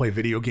 I don't play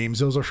video games;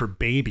 those are for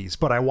babies.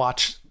 But I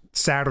watch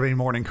Saturday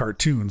morning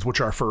cartoons,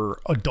 which are for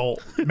adult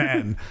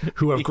men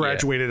who have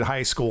graduated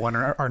high school and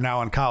are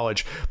now in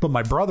college. But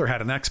my brother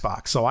had an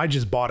Xbox, so I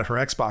just bought it for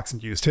Xbox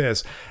and used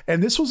his.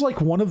 And this was like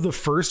one of the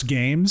first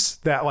games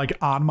that, like,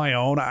 on my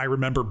own, I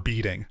remember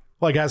beating,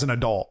 like, as an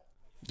adult.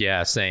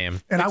 Yeah,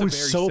 same. And I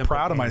was so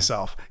proud of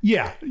myself.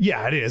 Yeah,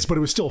 it is, but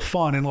it was still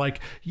fun. And like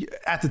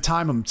at the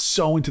time, I'm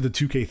so into the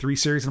 2K3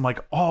 series. And I'm like,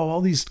 oh,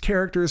 all these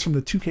characters from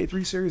the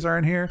 2K3 series are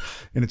in here,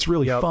 and it's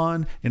really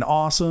fun and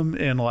awesome.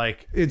 And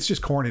like, it's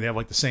just corny. They have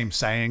like the same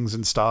sayings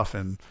and stuff,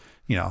 and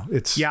you know,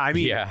 it's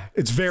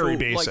it's very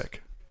basic.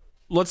 Like,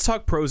 let's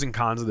talk pros and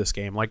cons of this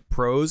game. Like,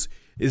 pros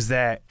is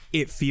that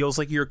it feels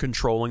like you're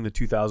controlling the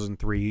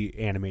 2003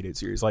 animated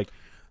series. Like,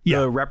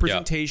 the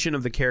representation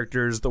of the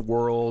characters, the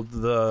world,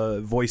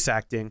 the voice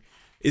acting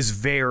is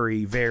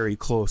very, very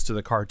close to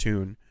the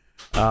cartoon.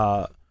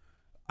 I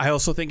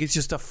also think it's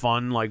just a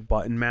fun, like,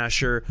 button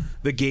masher.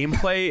 The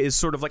gameplay is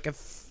sort of like a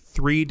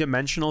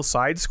 3-dimensional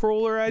side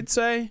scroller, I'd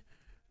say.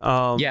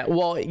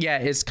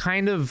 It's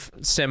kind of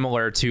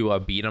similar to a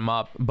beat 'em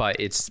up, but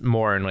it's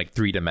more in like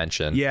 3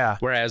 dimension. Yeah.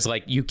 Whereas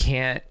like you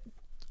can't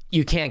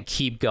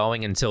keep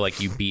going until like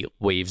you beat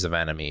waves of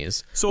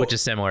enemies, which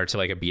is similar to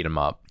like a beat 'em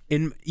up.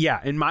 In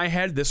my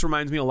head, this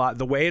reminds me a lot.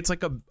 The way it's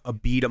like a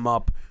beat 'em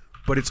up,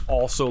 but it's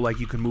also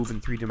like you can move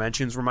in 3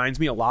 dimensions, reminds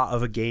me a lot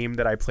of a game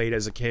that I played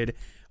as a kid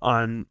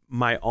on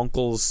my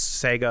uncle's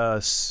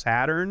Sega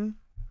Saturn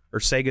or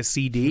Sega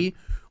CD,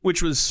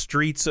 which was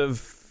Streets of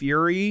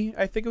Fury,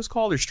 I think it was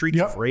called, or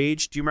Streets of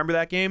Rage. Do you remember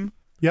that game?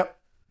 Yep.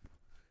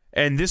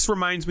 And this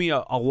reminds me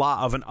a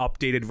lot of an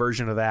updated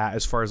version of that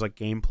as far as like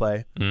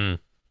gameplay.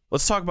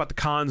 Let's talk about the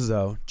cons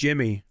though.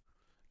 Jimmy,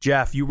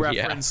 Jeff, you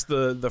referenced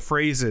the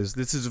phrases.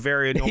 This is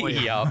very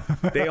annoying.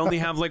 They only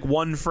have like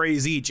one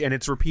phrase each, and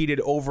it's repeated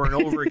over and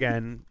over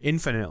again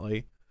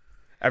infinitely.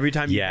 Every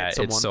time you hit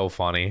someone. It's so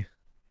funny.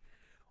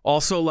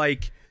 Also,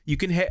 like, you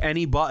can hit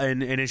any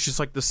button, and it's just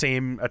like the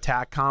same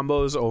attack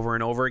combos over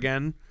and over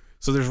again.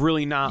 So there's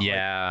really not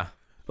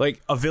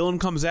like a villain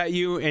comes at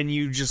you, and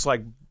you just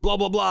like blah,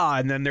 blah, blah,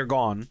 and then they're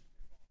gone.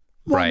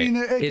 Well, right. I mean,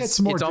 it gets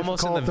more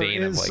difficult. Almost in the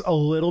vein of like a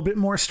little bit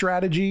more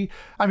strategy.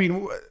 I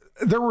mean,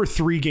 there were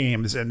 3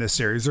 games in this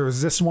series. There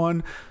was this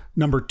one,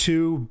 number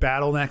 2,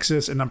 Battle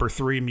Nexus, and number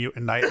 3,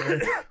 Mutant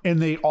Nightmare.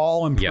 And they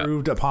all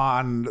improved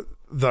upon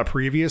the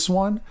previous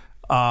one,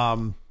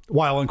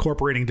 while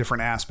incorporating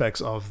different aspects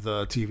of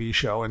the TV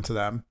show into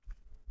them.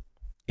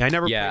 Yeah, I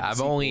never played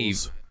I've only...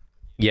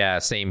 Yeah,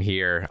 same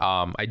here.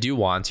 I do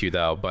want to,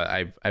 though, but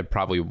I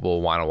probably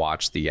will want to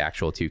watch the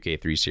actual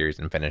 2K3 series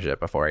and finish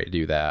it before I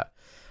do that.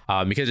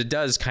 Because it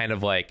does kind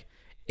of like...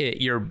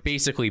 you're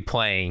basically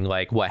playing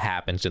like what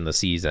happens in the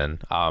season.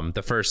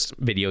 The first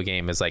video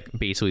game is like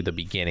basically the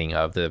beginning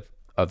of the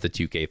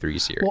 2K3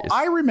 series. Well,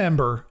 I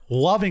remember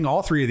loving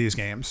all 3 of these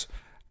games.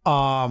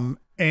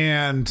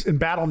 And in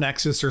Battle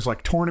Nexus, there's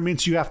like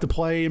tournaments you have to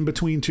play in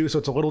between too, so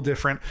it's a little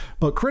different.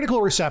 But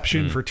critical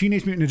reception for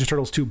Teenage Mutant Ninja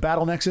Turtles 2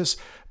 Battle Nexus.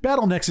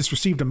 Battle Nexus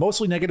received a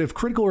mostly negative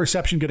critical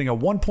reception, getting a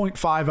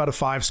 1.5 out of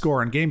 5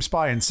 score on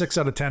GameSpy and 6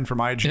 out of 10 from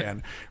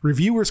IGN.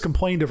 Reviewers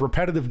complained of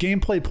repetitive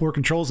gameplay, poor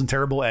controls, and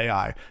terrible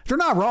AI. They're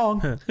not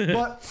wrong,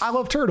 but I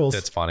love turtles.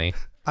 That's funny.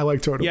 I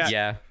like turtles.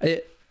 Yeah.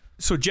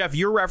 So, Jeff,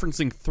 you're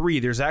referencing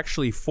 3. There's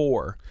actually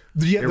 4.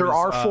 Yeah, there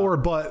are 4,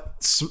 but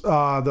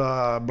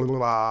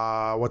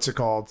the what's it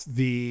called?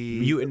 The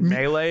Mutant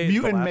Melee.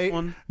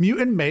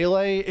 Mutant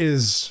Melee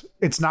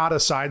it's not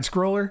a side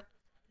scroller.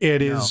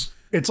 It's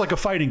like a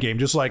fighting game,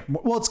 just like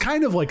it's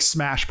kind of like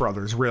Smash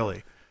Brothers,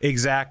 really.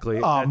 Exactly.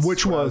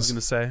 Which was I was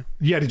gonna say.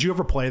 Yeah, did you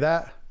ever play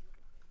that?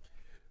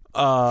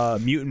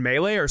 Mutant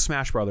Melee or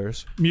Smash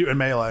Brothers? Mutant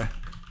Melee.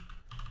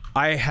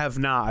 I have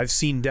not. I've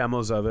seen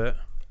demos of it.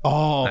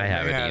 Oh, I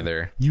haven't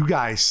either. You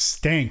guys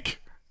stink.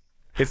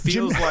 It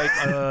feels like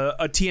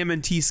a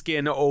TMNT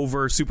skin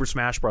over Super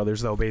Smash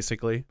Brothers, though,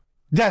 basically.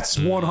 That's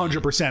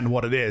 100%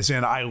 what it is,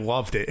 and I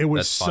loved it. It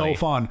was so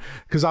fun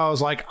because I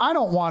was like, I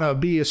don't want to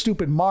be a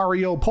stupid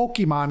Mario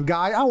Pokemon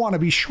guy. I want to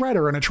be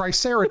Shredder and a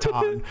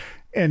Triceraton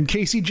and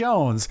Casey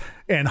Jones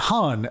and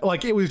Hun.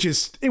 Like, it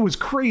was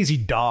crazy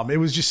dumb. It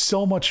was just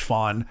so much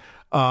fun.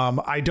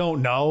 I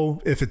don't know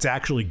if it's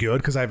actually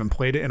good because I haven't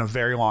played it in a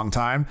very long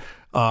time.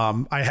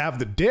 I have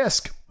the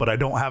disc, but I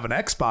don't have an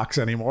Xbox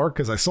anymore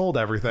because I sold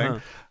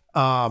everything.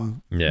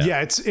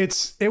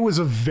 It was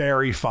a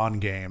very fun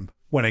game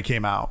when it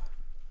came out.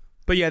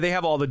 But yeah, they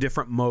have all the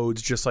different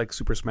modes, just like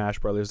Super Smash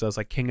Brothers does,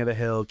 like King of the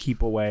Hill,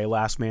 Keep Away,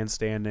 Last Man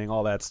Standing,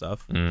 all that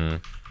stuff.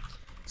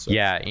 So.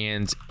 Yeah,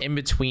 and in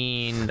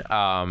between,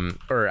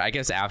 or I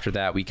guess after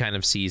that, we kind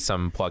of see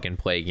some plug and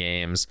play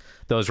games.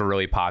 Those were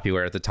really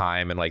popular at the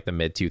time in like the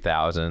mid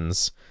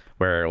 2000s,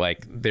 where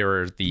like there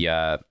were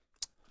the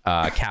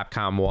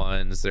Capcom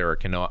ones, there were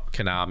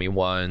Konami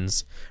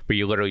ones, where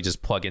you literally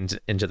just plug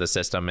into the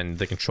system and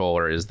the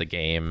controller is the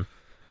game.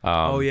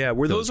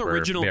 Were those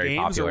original games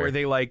popular. or were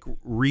they like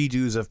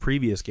redos of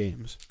previous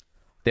games?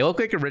 They look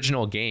like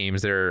original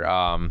games. They're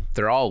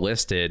all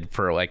listed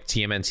for like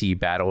TMNT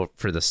Battle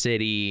for the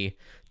City,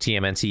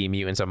 TMNT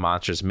Mutants and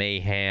Monsters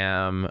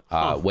Mayhem,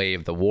 Way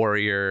of the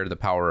Warrior, The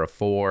Power of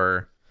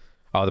Four.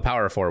 Oh, The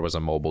Power of Four was a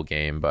mobile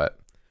game, but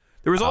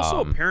there was also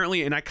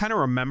apparently, and I kind of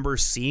remember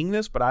seeing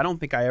this, but I don't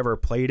think I ever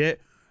played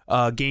it.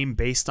 A game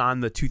based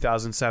on the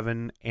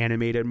 2007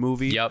 animated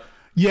movie. Yep.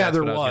 Yeah, that's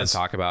there what was. I was going to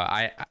talk about.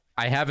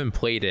 I haven't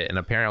played it, and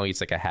apparently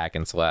it's like a hack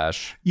and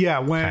slash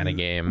kind of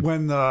game.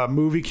 When the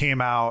movie came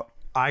out,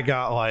 I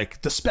got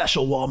like the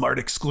special Walmart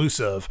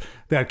exclusive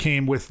that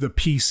came with the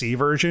PC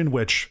version,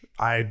 which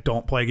I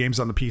don't play games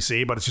on the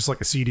PC, but it's just like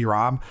a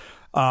CD-ROM.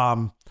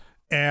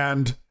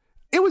 And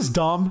it was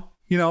dumb.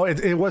 You know,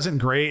 it wasn't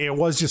great. It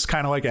was just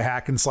kind of like a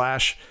hack and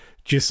slash.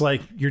 Just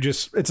like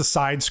it's a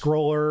side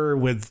scroller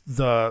with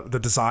the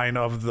design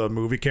of the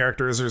movie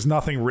characters. There's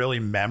nothing really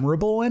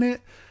memorable in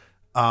it.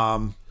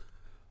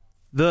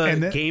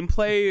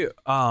 Gameplay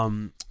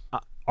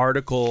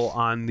article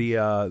on the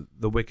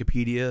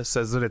Wikipedia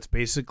says that it's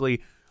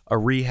basically a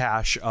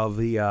rehash of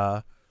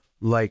the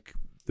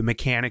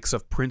mechanics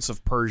of Prince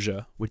of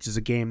Persia, which is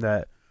a game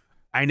that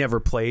I never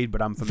played,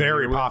 but I'm familiar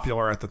with. Very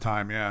popular at the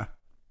time, yeah.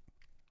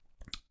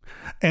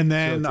 And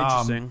then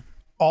interesting.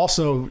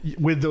 Also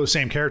with those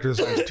same characters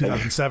like the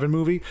 2007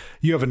 movie,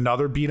 you have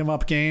another beat 'em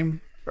up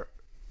game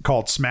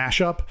called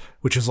Smash Up,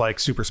 which is like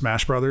Super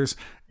Smash Brothers,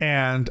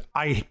 and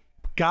I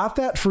got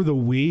that for the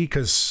Wii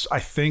because I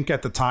think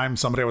at the time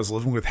somebody I was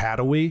living with had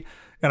a Wii,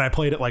 and I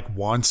played it like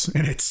once,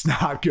 and it's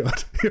not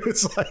good. It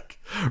was like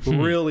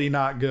really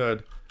not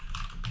good.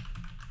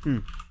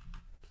 Did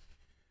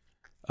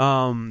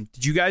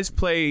you guys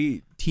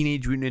play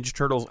Teenage Mutant Ninja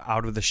Turtles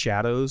Out of the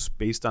Shadows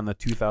based on the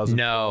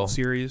 2012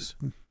 series?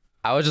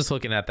 I was just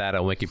looking at that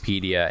on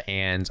Wikipedia,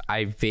 and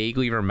I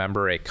vaguely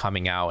remember it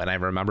coming out, and I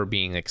remember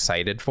being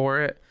excited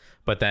for it.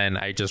 But then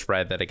I just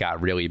read that it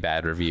got really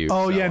bad reviews.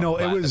 Oh, so yeah, no,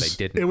 it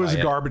was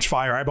a garbage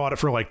fire. I bought it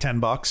for like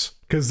 $10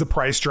 because the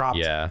price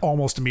dropped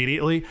almost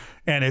immediately,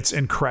 and it's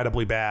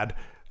incredibly bad.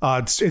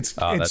 It's just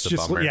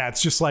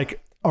it's just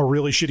like a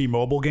really shitty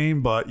mobile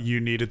game, but you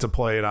needed to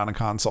play it on a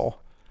console.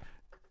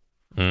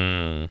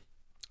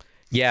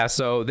 Yeah,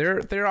 so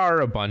there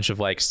are a bunch of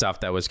like stuff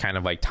that was kind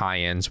of like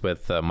tie-ins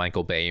with the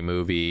Michael Bay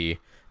movie.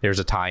 There's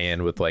a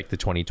tie-in with like the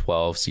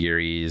 2012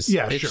 series.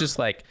 Yeah, it's just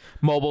like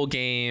mobile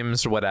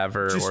games or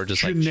whatever, or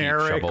just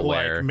generic, like cheap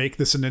shovelware. Like make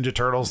this a Ninja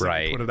Turtles,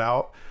 right? Put it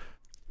out.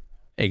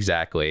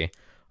 Exactly.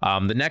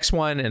 The next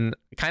one, and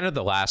kind of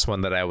the last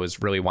one that I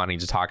was really wanting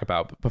to talk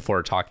about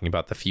before talking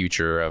about the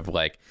future of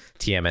like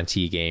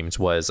TMNT games,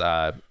 was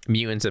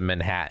Mutants in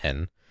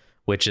Manhattan,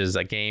 which is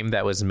a game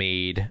that was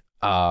made.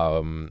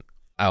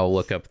 I'll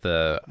look up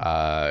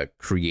the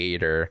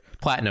creator,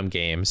 Platinum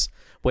Games,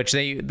 which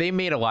they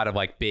made a lot of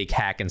like big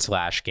hack and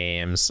slash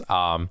games.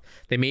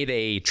 They made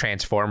a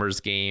Transformers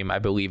game, I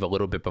believe, a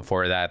little bit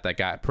before that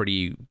got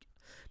pretty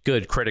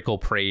good critical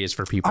praise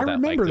for people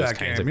that like those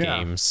kinds of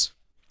games.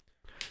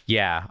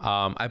 Yeah,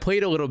 I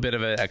played a little bit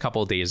of it a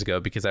couple of days ago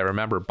because I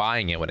remember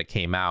buying it when it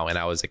came out and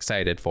I was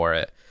excited for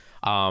it.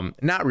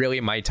 Not really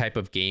my type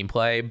of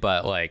gameplay,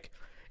 but like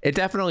it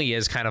definitely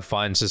is kind of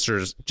fun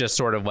to just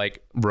sort of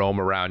like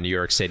roam around New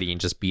York City and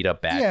just beat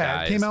up bad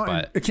guys.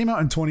 It came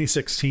out in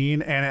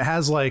 2016, and it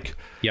has like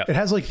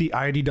the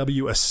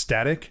IDW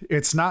aesthetic.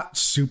 It's not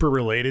super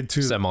related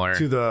to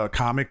the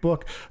comic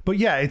book, but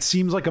yeah, it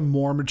seems like a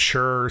more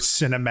mature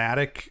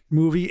cinematic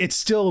movie. It's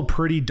still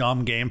pretty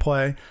dumb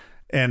gameplay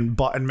and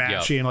button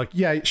mashing, and like,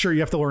 yeah, sure,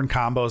 you have to learn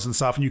combos and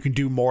stuff, and you can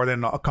do more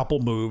than a couple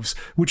moves,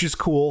 which is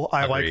cool.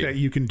 I like that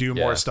you can do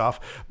more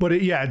stuff, but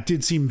it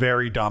did seem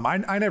very dumb.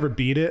 I never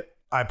beat it.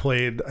 I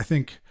played, I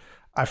think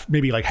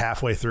maybe like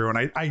halfway through,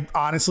 and I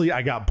honestly,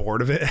 I got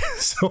bored of it.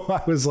 So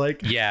I was like,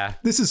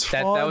 this is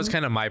fun. That was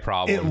kind of my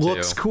problem. It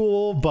looks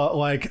cool, but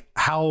like,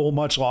 how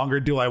much longer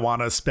do I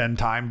want to spend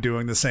time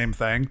doing the same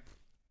thing?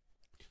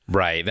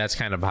 Right, that's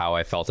kind of how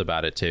I felt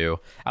about it too.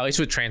 At least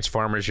with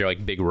Transformers, you're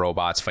like big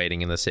robots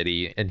fighting in the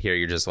city, and here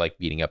you're just like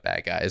beating up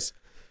bad guys.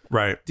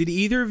 Right. Did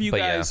either of you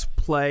But yeah. guys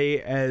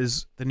play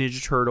as the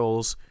Ninja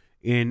Turtles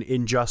in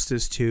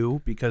Injustice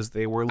 2? Because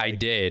they were like, I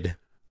did.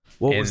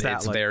 what and was that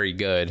it's like? very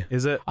good.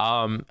 Is it?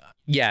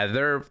 Yeah,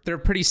 they're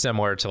pretty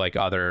similar to like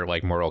other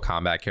like Mortal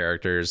Kombat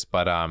characters,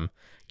 but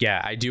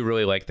yeah, I do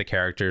really like the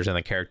characters and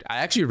I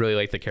actually really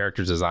like the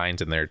character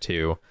designs in there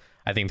too.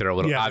 I think they're a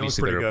little Yeah, they look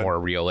obviously pretty they're good. more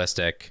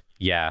realistic.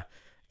 Yeah.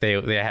 They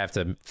have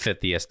to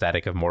fit the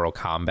aesthetic of Mortal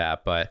Kombat,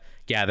 but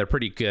yeah, they're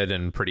pretty good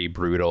and pretty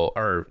brutal,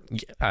 or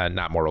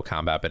not Mortal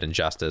Kombat, but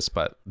Injustice,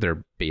 but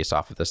they're based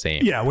off of the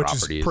same Yeah, which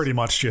properties. is pretty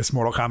much just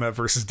Mortal Kombat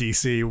versus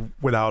DC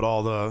without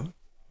all the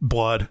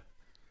blood.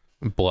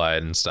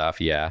 Blood and stuff.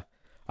 Yeah.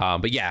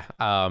 But yeah,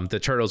 the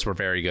Turtles were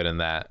very good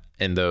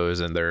in those,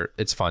 and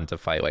it's fun to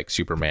fight like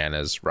Superman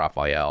as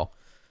Raphael.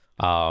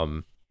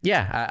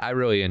 Yeah, I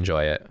really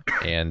enjoy it.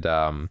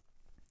 And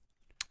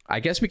I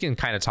guess we can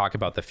kind of talk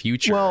about the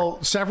future.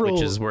 Well,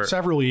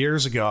 several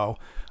years ago,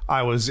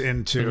 I was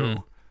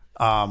into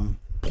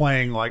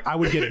playing, like, I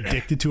would get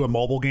addicted to a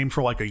mobile game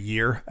for like a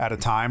year at a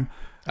time.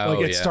 Oh,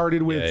 Like it yeah.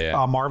 started with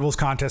Yeah. Marvel's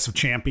Contest of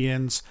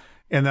Champions,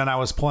 and then I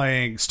was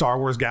playing Star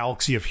Wars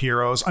Galaxy of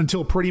Heroes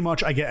until pretty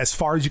much I get as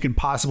far as you can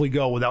possibly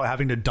go without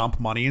having to dump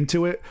money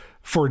into it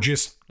for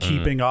just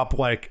keeping up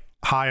like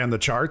high on the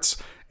charts.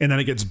 And then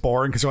it gets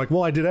boring because you're like,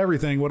 well, I did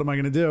everything. What am I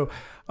going to do?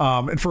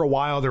 And for a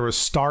while there was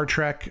Star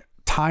Trek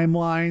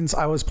Timelines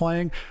I was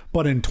playing,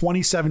 but in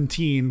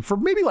 2017, for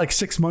maybe like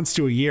 6 months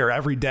to a year,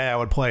 every day I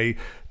would play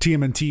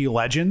TMNT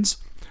Legends.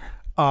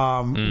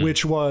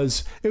 Which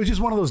was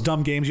just one of those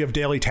dumb games. You have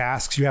daily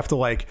tasks. You have to,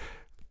 like,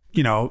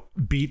 you know,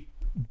 beat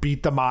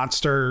the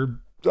monster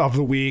of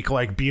the week,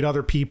 like beat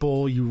other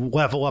people. You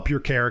level up your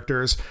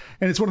characters,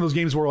 and it's one of those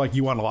games where like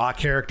you unlock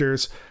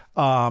characters.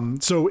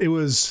 So it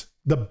was,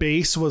 the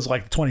base was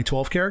like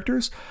 2012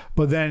 characters,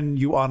 but then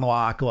you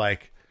unlock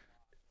like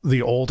the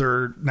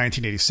older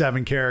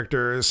 1987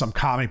 characters, some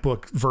comic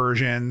book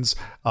versions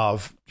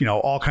of, you know,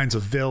 all kinds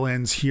of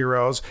villains,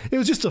 heroes. It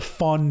was just a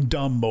fun,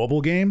 dumb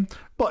mobile game.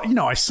 But, you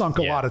know, I sunk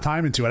a lot of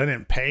time into it. I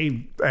didn't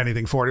pay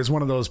anything for it. It's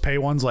one of those pay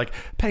ones, like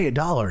pay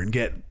 $1 and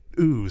get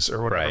ooze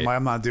or whatever. Right.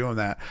 I'm not doing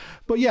that.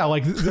 But yeah,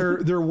 like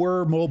there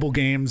were mobile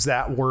games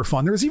that were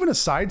fun. There was even a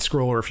side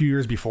scroller a few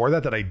years before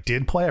that I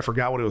did play. I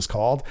forgot what it was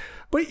called.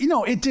 But, you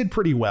know, it did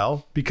pretty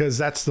well because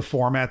that's the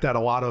format that a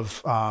lot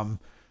of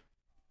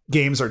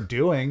games are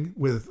doing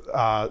with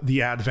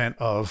the advent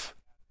of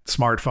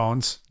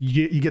smartphones.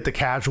 You get the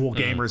casual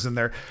gamers in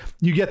there.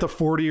 You get the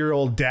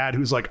 40-year-old dad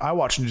who's like, I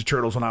watched Ninja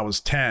Turtles when I was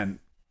 10.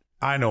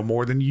 I know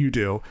more than you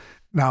do.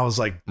 And I was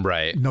like,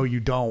 Right. no, you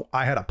don't.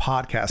 I had a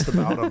podcast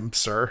about them,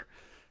 sir.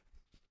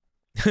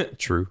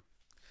 True.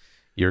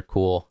 You're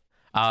cool.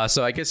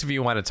 So I guess if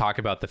you want to talk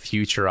about the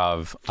future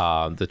of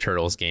the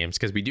Turtles games,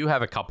 because we do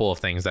have a couple of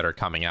things that are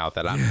coming out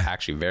that I'm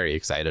actually very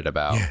excited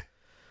about.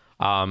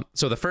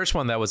 So the first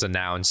one that was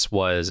announced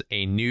was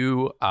a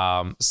new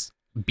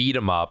beat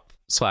 'em up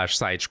 / side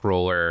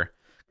scroller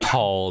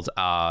called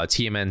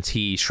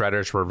TMNT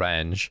Shredder's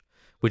Revenge,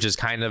 which is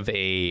kind of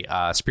a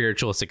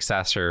spiritual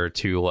successor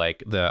to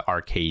like the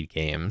arcade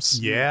games.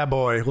 Yeah,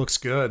 boy. Looks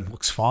good.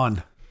 Looks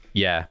fun.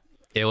 Yeah,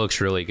 it looks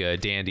really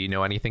good. Dan, do you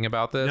know anything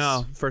about this?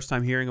 No, first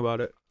time hearing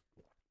about it.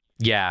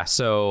 Yeah,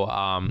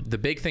 so the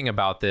big thing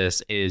about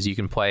this is you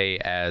can play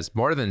as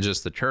more than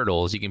just the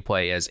Turtles. You can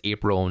play as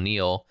April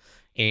O'Neil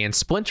and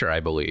Splinter, I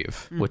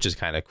believe, which is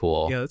kind of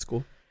cool. Yeah, that's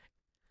cool.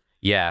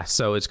 Yeah,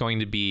 so it's going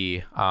to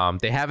be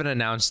they haven't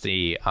announced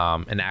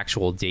an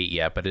actual date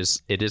yet, but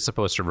it is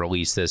supposed to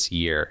release this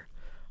year.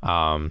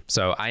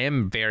 So I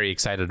am very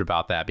excited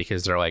about that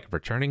because they're like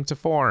returning to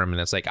form,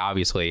 and it's like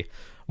obviously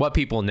what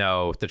people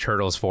know the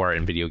Turtles for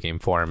in video game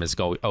form is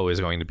always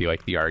going to be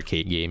like the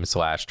arcade game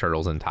 /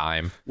 Turtles in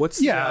Time.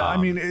 What's Yeah, I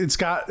mean, it's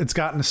got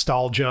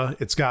nostalgia.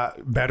 It's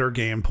got better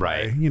gameplay.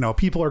 Right. You know,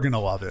 people are going to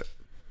love it.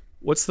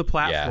 what's the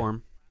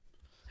platform?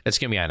 It's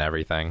gonna be on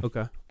everything.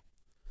 Okay.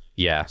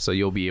 Yeah, so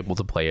you'll be able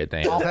to play it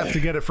now. I'll have to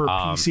get it for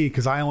PC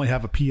because I only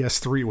have a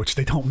PS3, which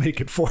they don't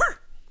make it for.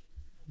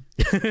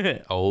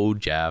 Oh,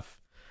 Jeff.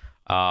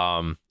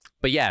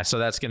 But yeah, so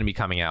that's going to be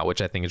coming out,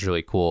 which I think is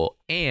really cool.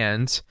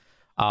 And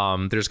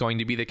there's going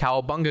to be the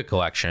Cowabunga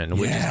collection,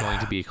 which is going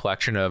to be a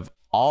collection of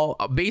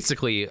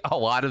basically a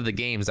lot of the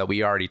games that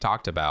we already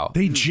talked about.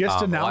 They just A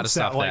lot of announced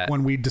that, stuff like,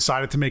 when we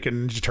decided to make a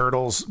Ninja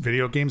Turtles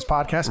video games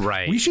podcast.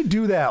 Right. We should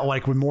do that,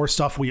 like, with more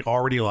stuff we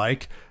already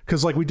like.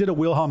 Because, like, we did a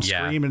Wilhelm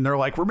Yeah. Scream, and they're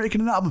like, we're making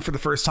an album for the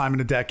first time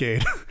in a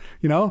decade.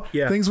 You know?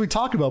 Yeah. Things we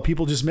talk about,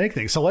 people just make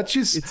things. So let's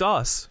just, It's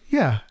us.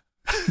 yeah.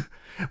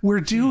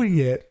 We're doing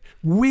it.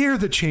 We're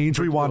the change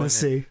we want to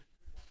see.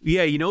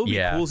 Yeah, you know what would be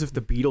Yeah. cool is if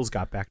the Beatles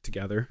got back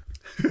together.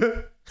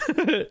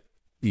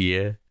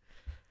 Yeah.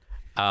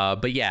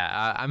 But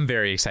yeah, I'm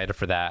very excited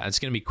for that. It's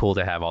going to be cool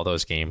to have all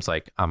those games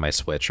like on my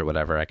Switch or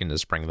whatever. I can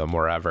just bring them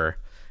wherever.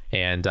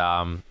 And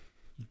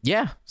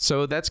yeah,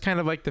 so that's kind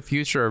of like the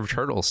future of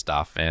Turtle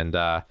stuff. And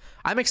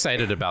I'm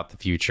excited about the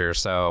future.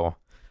 So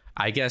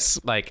I guess,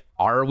 like,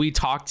 are we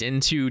talked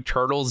into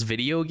Turtles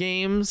video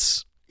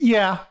games?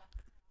 Yeah.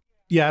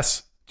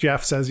 Yes.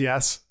 Jeff says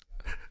yes.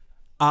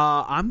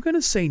 I'm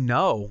gonna say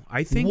no.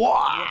 I think.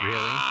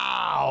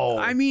 Wow.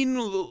 I mean,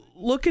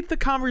 look at the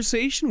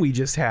conversation we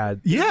just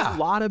had. There's Yeah. a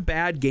lot of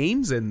bad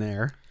games in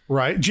there.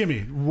 Right,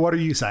 Jimmy. What are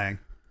you saying?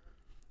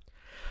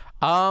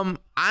 I'm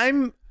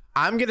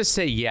gonna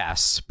say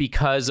yes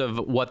because of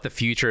what the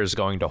future is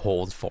going to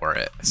hold for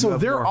it. So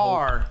there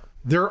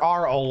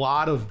are a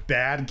lot of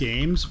bad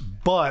games,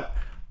 but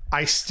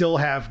I still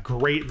have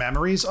great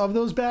memories of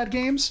those bad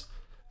games.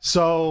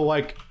 So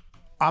like,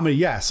 I'm a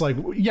yes. Like,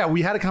 yeah,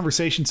 we had a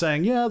conversation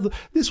saying, yeah,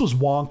 this was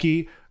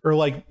wonky, or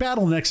like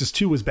Battle Nexus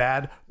 2 was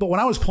bad, but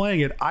when I was playing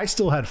it, I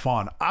still had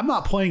fun. I'm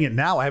not playing it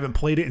now. I haven't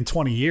played it in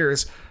 20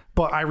 years,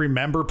 but I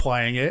remember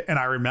playing it and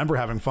I remember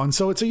having fun.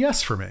 So it's a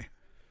yes for me.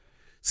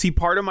 See,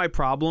 part of my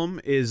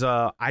problem is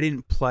I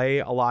didn't play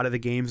a lot of the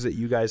games that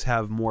you guys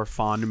have more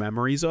fond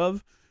memories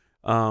of.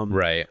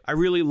 Right. I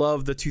really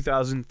love the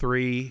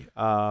 2003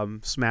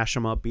 smash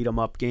 'em up, beat 'em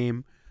up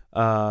game.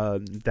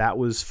 That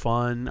was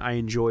fun. I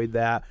enjoyed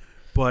that.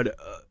 But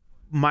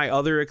my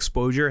other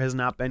exposure has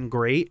not been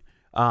great.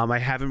 I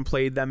haven't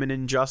played them in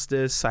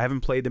Injustice. I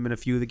haven't played them in a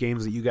few of the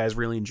games that you guys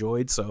really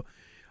enjoyed. So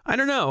I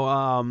don't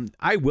know.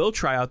 I will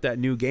try out that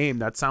new game.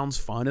 That sounds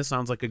fun. It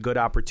sounds like a good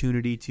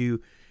opportunity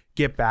to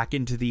get back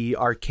into the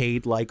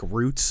arcade-like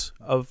roots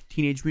of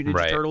Teenage Mutant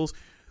Ninja Turtles.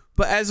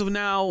 But as of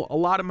now, a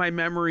lot of my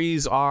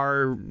memories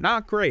are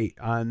not great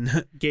on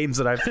games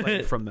that I've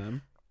played from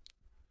them.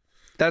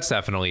 That's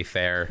definitely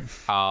fair.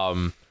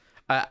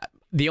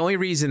 The only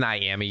reason I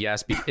am a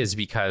yes is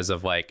because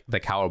of like the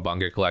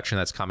Cowabunga collection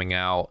that's coming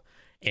out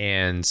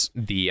and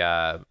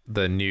the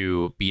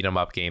new beat 'em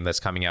up game that's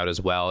coming out as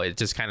well. It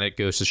just kind of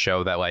goes to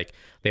show that like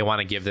they want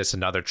to give this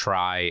another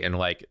try, and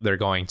like they're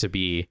going to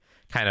be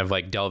kind of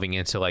like delving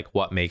into like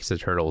what makes the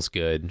Turtles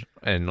good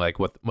and like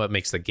what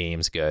makes the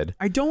games good.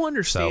 I don't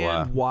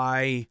understand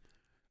why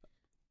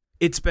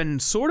it's been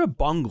sort of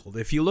bungled.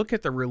 If you look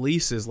at the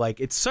releases, like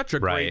it's such a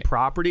great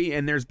property,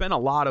 and there's been a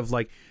lot of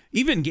like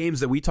even games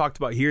that we talked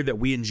about here that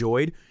we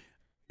enjoyed.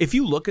 If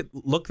you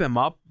look them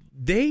up,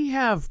 they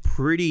have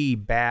pretty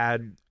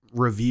bad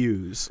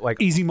reviews.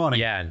 Like Easy money.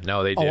 Yeah,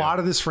 no, they do. A lot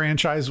of this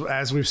franchise,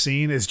 as we've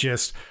seen, is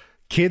just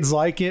kids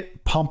like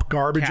it, pump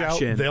garbage Cash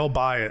out, in. they'll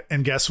buy it.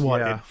 And guess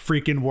what? Yeah. It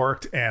freaking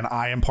worked, and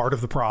I am part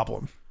of the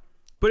problem.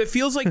 But it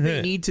feels like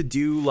they need to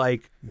do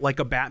like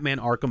a Batman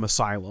Arkham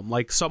Asylum.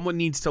 Like someone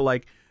needs to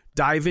like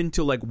dive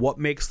into like what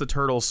makes the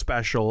Turtles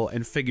special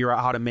and figure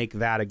out how to make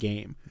that a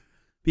game.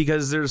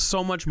 Because there's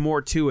so much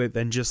more to it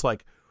than just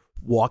like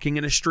walking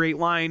in a straight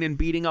line and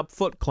beating up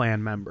Foot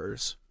Clan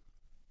members.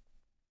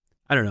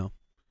 I don't know.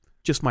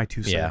 Just my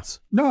 2 cents.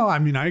 No, I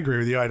mean, I agree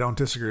with you. I don't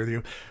disagree with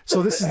you.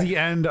 So this is the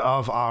end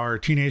of our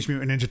Teenage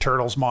Mutant Ninja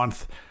Turtles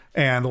month.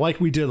 And like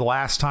we did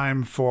last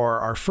time for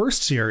our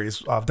first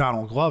series of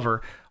Donald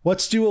Glover,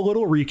 let's do a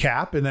little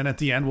recap. And then at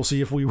the end, we'll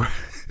see if we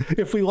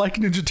if we like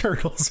Ninja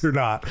Turtles or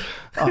not.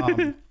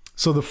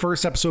 So the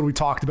first episode, we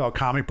talked about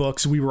comic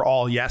books. We were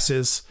all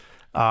yeses.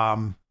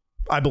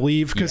 I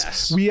believe,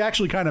 because we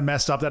actually kind of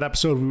messed up that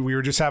episode. We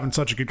were just having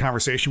such a good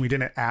conversation. We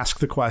didn't ask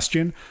the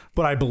question,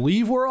 but I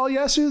believe we're all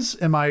yeses.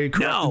 Am I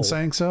correct in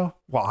saying so?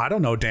 Well, I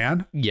don't know,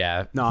 Dan.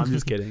 Yeah. No, I'm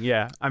just kidding.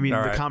 Yeah. I mean,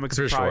 All the right. comics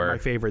For are probably sure. my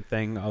favorite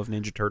thing of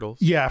Ninja Turtles.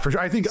 Yeah, for sure.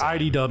 I think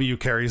IDW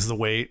carries the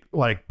weight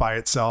like by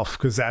itself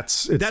because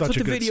it's That's such what a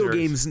the good video series.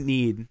 games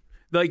need.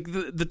 Like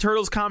the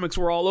Turtles comics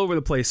were all over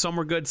the place. Some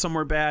were good, some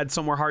were bad,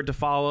 some were hard to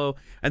follow.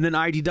 And then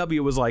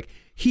IDW was like,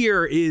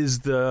 here is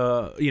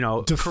the,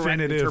 correct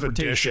Definitive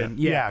interpretation. edition.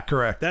 Yeah,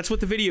 correct. That's what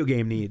the video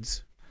game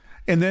needs.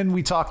 And then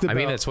we talked about I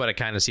mean, that's what it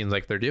kind of seems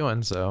like they're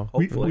doing. So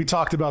we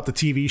talked about the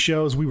TV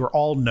shows. We were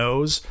all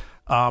no's.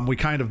 We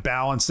kind of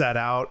balanced that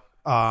out.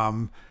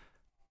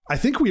 I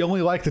think we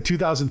only liked the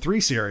 2003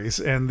 series,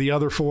 and the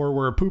other 4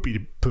 were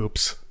poopy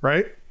poops,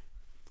 right?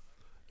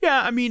 Yeah,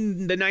 I mean,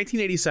 the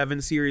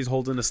 1987 series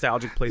holds a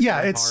nostalgic place. Yeah,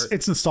 in my it's heart.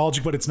 it's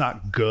nostalgic, but it's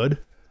not good.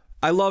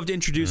 I loved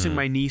introducing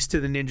my niece to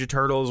the Ninja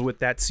Turtles with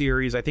that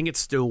series. I think it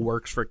still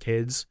works for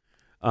kids,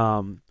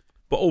 but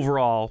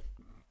overall,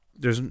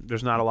 there's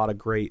not a lot of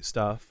great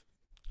stuff.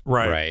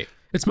 right.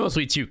 It's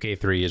mostly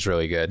 2K3 is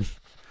really good.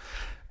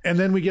 And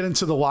then we get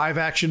into the live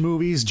action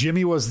movies.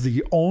 Jimmy was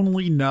the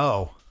only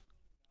no.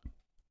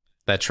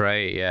 That's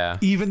right. Yeah.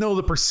 Even though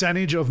the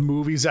percentage of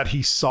movies that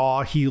he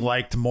saw, he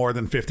liked more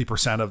than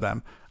 50% of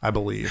them, I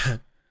believe.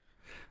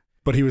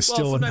 But he was Well,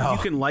 still a sometimes no. you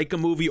can like a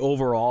movie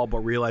overall, but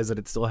realize that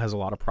it still has a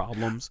lot of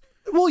problems.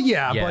 Well,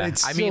 yeah, Yeah. but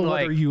it's I still mean,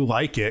 whether like- you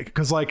like it.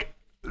 Because,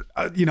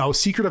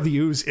 Secret of the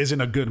Ooze isn't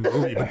a good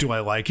movie, but do I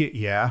like it?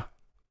 Yeah.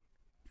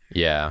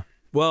 Yeah.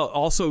 Well,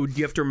 also,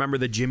 you have to remember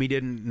that Jimmy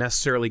didn't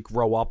necessarily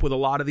grow up with a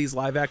lot of these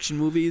live action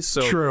movies.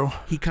 So True.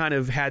 he kind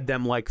of had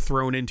them like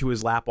thrown into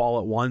his lap all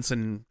at once.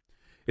 And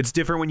it's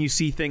different when you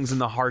see things in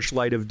the harsh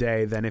light of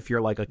day than if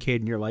you're like a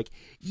kid and you're like,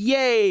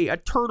 yay, a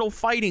turtle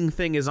fighting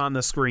thing is on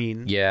the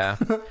screen. Yeah.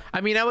 I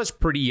mean, I was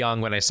pretty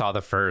young when I saw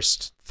the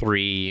first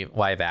 3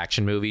 live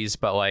action movies,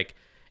 but like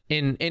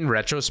in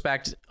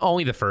retrospect,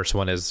 only the first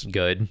one is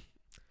good.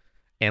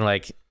 And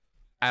like,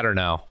 I don't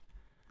know.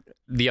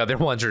 the other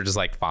ones are just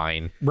like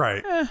fine.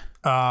 Right.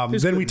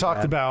 Then we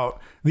talked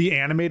about the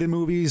animated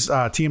movies,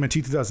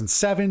 TMNT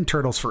 2007,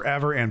 Turtles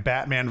Forever, and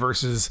Batman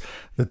versus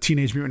the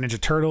Teenage Mutant Ninja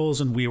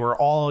Turtles. And we were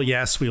all,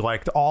 yes, we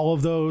liked all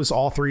of those.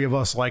 All three of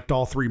us liked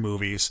all three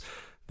movies.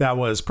 That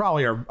was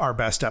probably our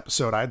best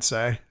episode, I'd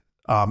say,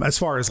 as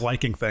far as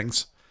liking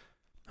things.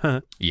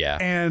 Yeah.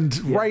 And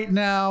right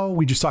now,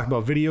 we just talked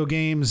about video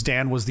games.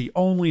 Dan was the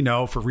only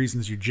no for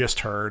reasons you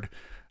just heard.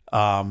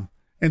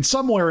 And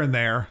somewhere in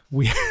there,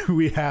 we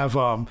have,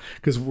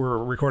 because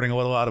we're recording a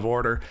little out of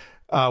order,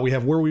 we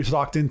have where we've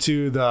talked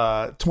into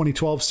the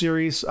 2012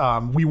 series.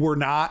 We were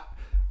not.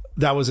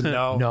 That was a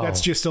no. No.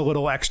 That's just a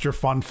little extra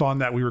fun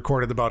that we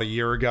recorded about a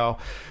year ago.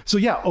 So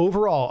yeah,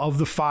 overall, of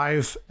the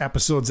 5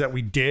 episodes that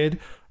we did,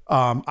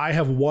 I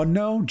have 1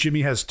 no,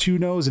 Jimmy has 2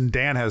 no's, and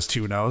Dan has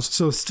 2 no's.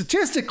 So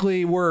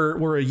statistically,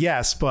 we're a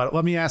yes. But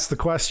let me ask the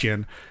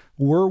question: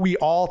 were we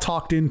all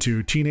talked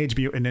into Teenage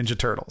Mutant Ninja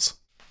Turtles?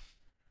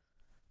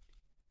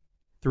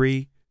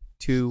 3,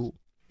 2,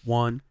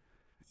 1.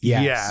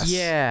 Yes.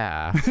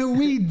 Yeah.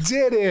 We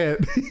did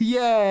it.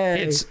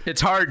 Yay.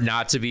 It's hard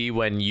not to be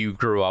when you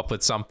grew up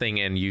with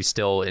something and you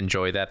still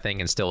enjoy that thing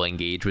and still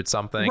engage with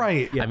something.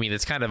 Right. I mean,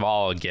 it's kind of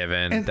all a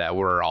given that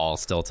we're all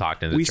still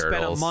talking to the We Turtles.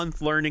 spent a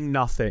month learning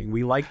nothing.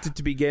 We liked it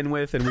to begin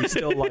with, and we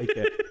still like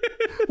it.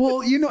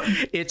 Well,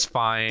 It's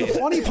fine. the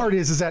funny part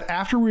is that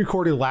after we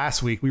recorded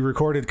last week, we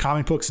recorded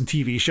comic books and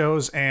TV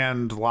shows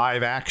and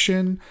live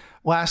action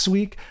last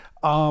week.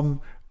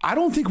 I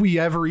don't think we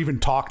ever even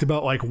talked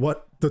about like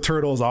what the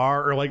Turtles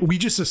are, or like we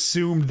just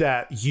assumed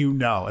that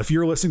if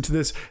you're listening to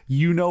this,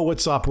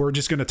 what's up. We're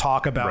just going to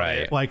talk about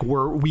it. Like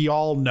we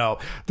all know.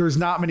 There's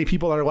not many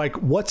people that are like,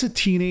 what's a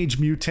Teenage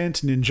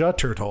Mutant Ninja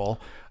Turtle?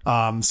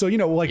 So we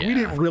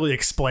didn't really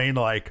explain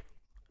like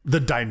the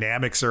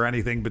dynamics or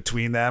anything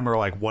between them or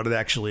like what it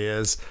actually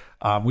is.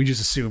 We just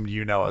assumed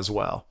as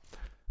well.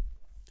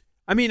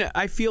 I mean,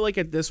 I feel like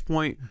at this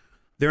point,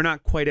 they're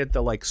not quite at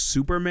the like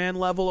Superman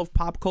level of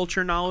pop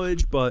culture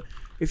knowledge, but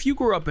if you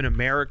grew up in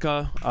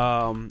America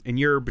and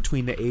you're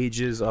between the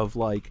ages of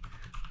like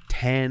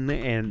 10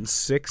 and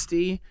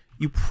 60,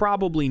 you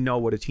probably know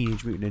what a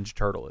Teenage Mutant Ninja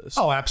Turtle is.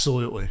 Oh,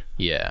 absolutely.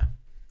 Yeah.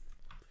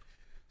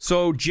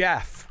 So,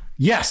 Jeff.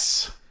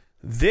 Yes.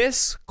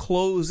 This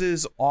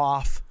closes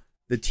off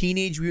the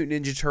Teenage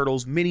Mutant Ninja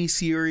Turtles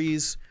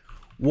miniseries.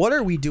 What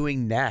are we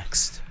doing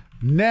next?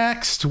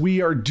 Next,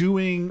 we are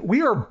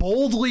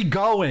boldly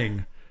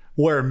going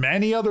where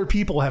many other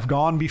people have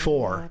gone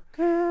before.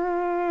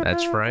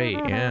 That's right.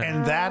 Yeah.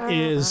 And that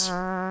is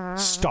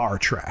Star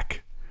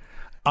Trek.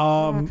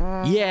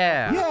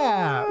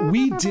 Yeah,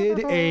 we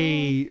did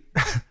a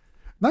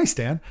nice,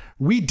 Dan.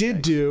 We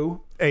did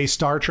do a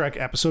Star Trek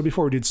episode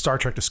before. We did Star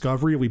Trek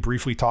Discovery. We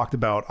briefly talked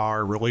about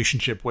our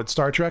relationship with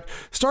Star Trek.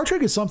 Star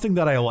Trek is something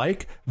that I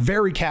like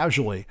very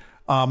casually.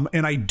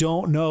 And I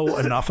don't know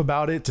enough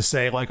about it to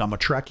say like I'm a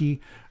Trekkie.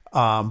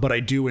 But I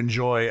do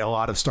enjoy a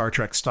lot of Star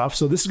Trek stuff.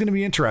 So this is going to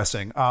be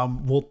interesting.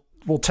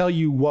 We'll tell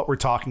you what we're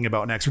talking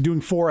about next. We're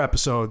doing 4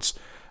 episodes,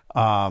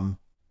 some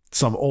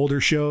older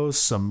shows,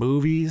 some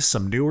movies,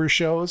 some newer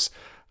shows.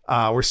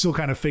 We're still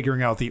kind of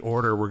figuring out the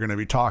order we're going to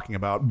be talking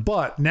about.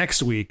 But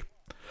next week,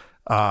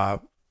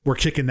 we're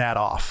kicking that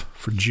off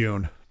for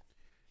June.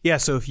 Yeah,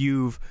 so if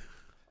you've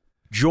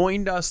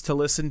joined us to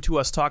listen to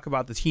us talk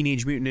about the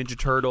Teenage Mutant Ninja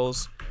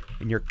Turtles,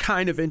 and you're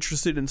kind of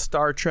interested in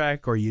Star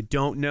Trek, or you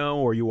don't know,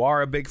 or you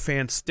are a big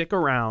fan, stick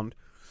around,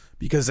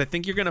 because I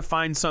think you're going to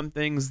find some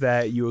things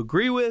that you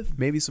agree with,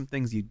 maybe some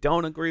things you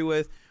don't agree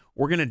with.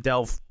 We're going to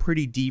delve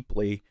pretty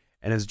deeply,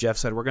 and as Jeff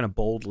said, we're going to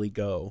boldly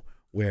go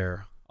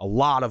where a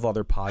lot of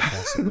other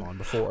podcasts have gone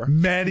before.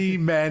 Many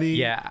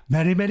Yeah.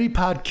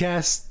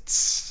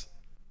 podcasts.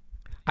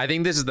 I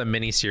think this is the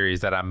miniseries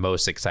that I'm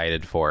most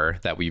excited for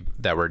that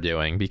we're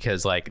doing,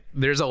 because like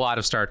there's a lot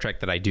of Star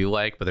Trek that I do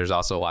like, but there's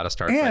also a lot of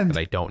Star Trek that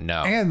I don't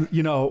know. And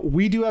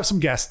we do have some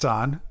guests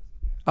on.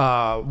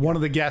 One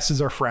of the guests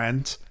is our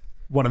friend,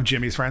 one of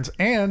Jimmy's friends,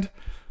 and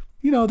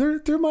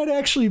there might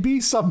actually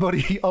be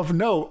somebody of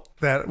note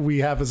that we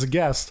have as a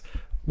guest.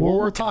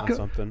 We'll talk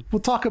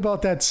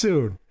about that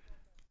soon.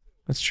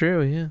 That's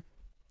true. Yeah.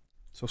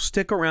 So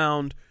stick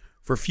around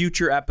for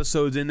future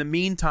episodes. In the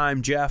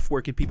meantime, Jeff,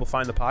 where can people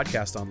find the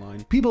podcast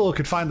online? People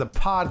could find the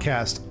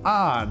podcast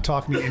on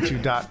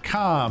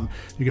talkmeinto.com.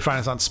 You can find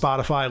us on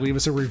Spotify. Leave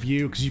us a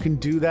review, because you can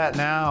do that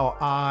now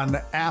on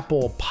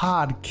Apple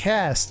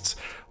Podcasts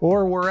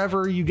or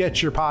wherever you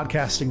get your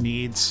podcasting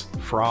needs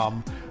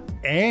from.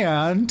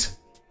 And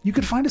you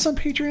can find us on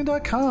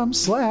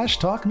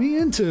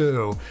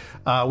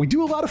patreon.com/talkmeinto. We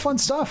do a lot of fun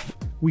stuff.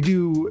 We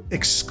do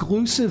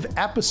exclusive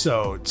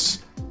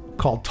episodes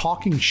called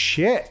Talking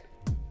Shit.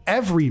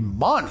 Every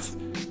month,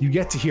 you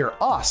get to hear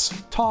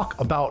us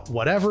talk about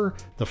whatever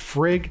the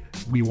frig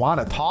we want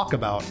to talk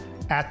about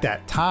at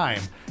that time.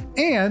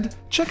 And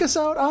check us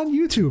out on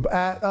YouTube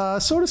at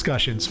Soda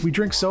Discussions. We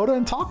drink soda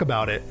and talk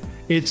about it.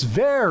 It's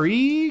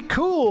very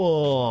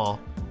cool.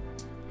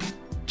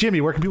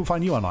 Jimmy, where can people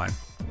find you online?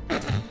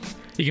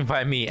 You can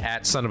find me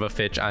at Son of a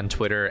Fitch on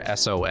Twitter,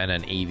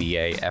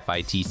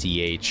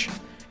 SONNAVAFITCH.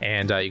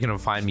 And you can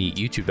find me at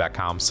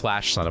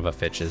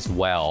youtube.com/sonofafitch as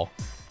well.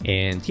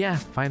 And yeah,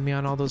 find me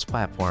on all those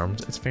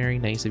platforms. It's very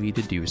nice of you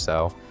to do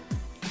so.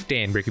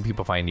 Dan, where can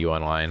people find you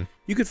online?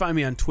 You can find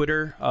me on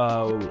Twitter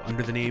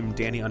under the name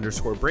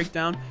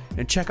Danny_Breakdown,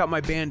 and check out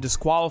my band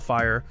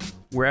Disqualifier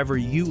wherever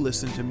you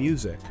listen to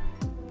music.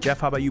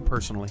 Jeff, how about you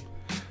personally?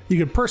 You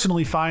can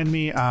personally find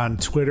me on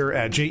Twitter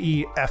at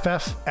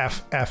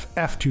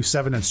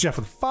JEFFFFF27. It's Jeff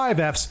with 5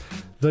 Fs,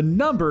 the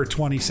number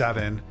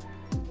 27.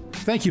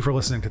 Thank you for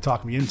listening to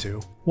Talk Me Into.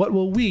 What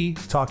will we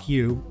talk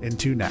you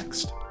into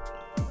next?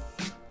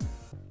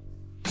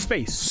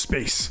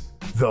 Space.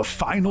 The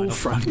final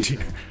frontier.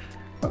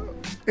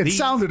 It These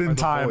sounded are in the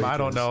time. I voyages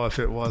don't know if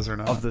it was or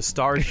not. of the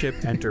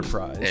Starship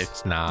Enterprise.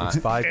 It's not.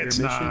 Its 5-year It's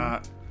mission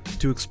not.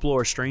 to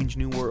explore strange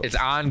new worlds. It's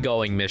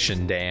ongoing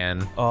mission,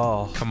 Dan.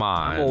 Oh, Come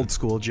on. I'm old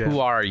school, Jeff. Who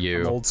are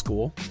you? I'm old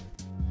school.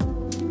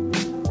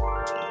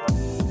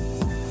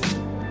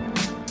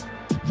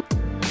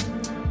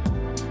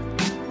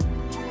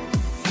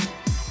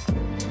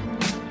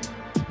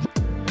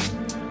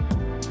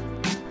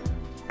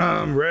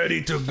 I'm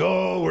ready to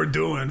go. We're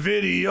doing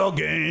video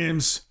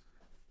games.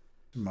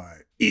 My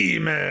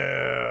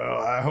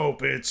email. I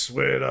hope it's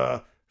with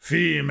a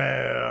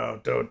female.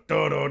 Do,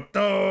 do, do,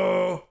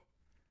 do.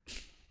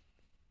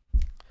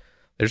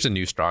 There's a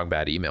new Strong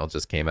Bad email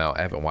just came out.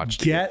 I haven't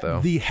watched it yet, Get though.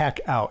 the heck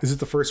out. Is it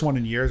the first one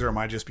in years or am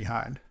I just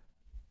behind?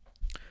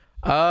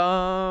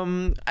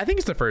 I think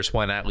it's the first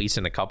one, at least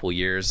in a couple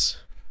years.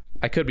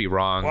 I could be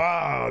wrong.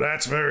 Wow,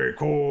 that's very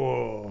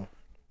cool.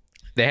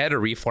 They had to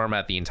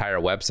reformat the entire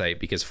website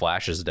because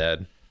Flash is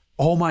dead.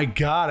 Oh my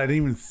God, I didn't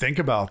even think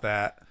about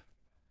that.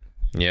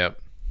 Yep.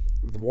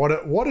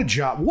 What a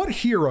job. What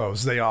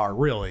heroes they are,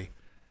 really.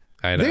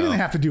 I know. They didn't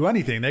have to do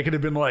anything. They could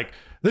have been like,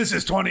 this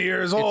is 20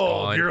 years old.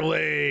 gone. You're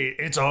late.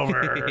 It's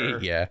over.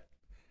 Yeah.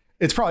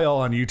 It's probably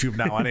all on YouTube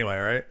now anyway,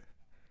 right?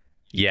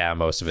 Yeah,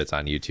 most of it's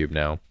on YouTube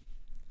now.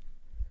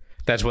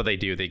 That's what they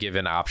do. They give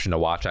an option to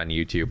watch on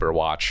YouTube or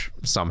watch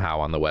somehow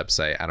on the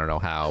website. I don't know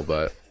how,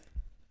 but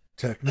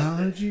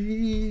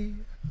Technology.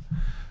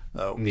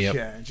 Okay,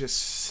 Yep. I just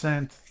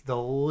sent the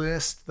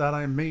list that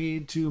I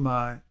made to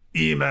my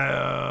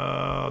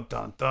email.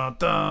 Dun, dun,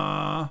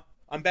 dun.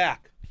 I'm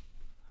back.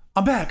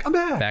 I'm back.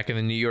 back in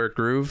the New York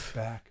groove.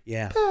 Back.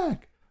 Yeah.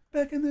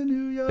 Back in the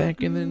New York.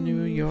 Back in the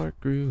New York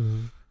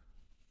groove.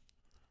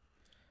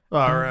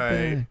 All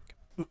right.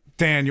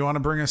 Dan, you want to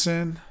bring us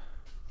in?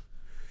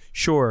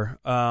 Sure.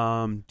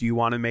 Do you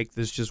want to make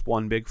this just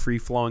one big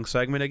free-flowing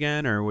segment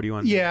again, or what do you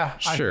want to do? Yeah,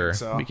 I Sure, think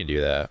so. we can do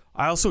that.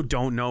 I also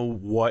don't know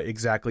what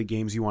exactly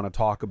games you want to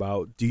talk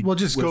about. We'll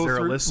just was go there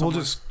through. A list We'll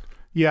somewhere? just.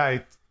 Yeah,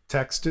 I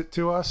text it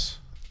to us.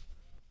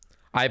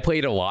 I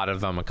played a lot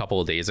of them a couple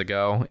of days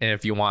ago, and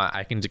if you want,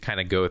 I can just kind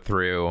of go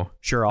through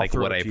Sure, I'll like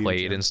throw what it I to you, played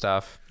Jim. and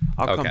stuff.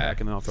 I'll okay, come back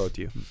and then I'll throw it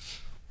to you.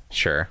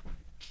 sure.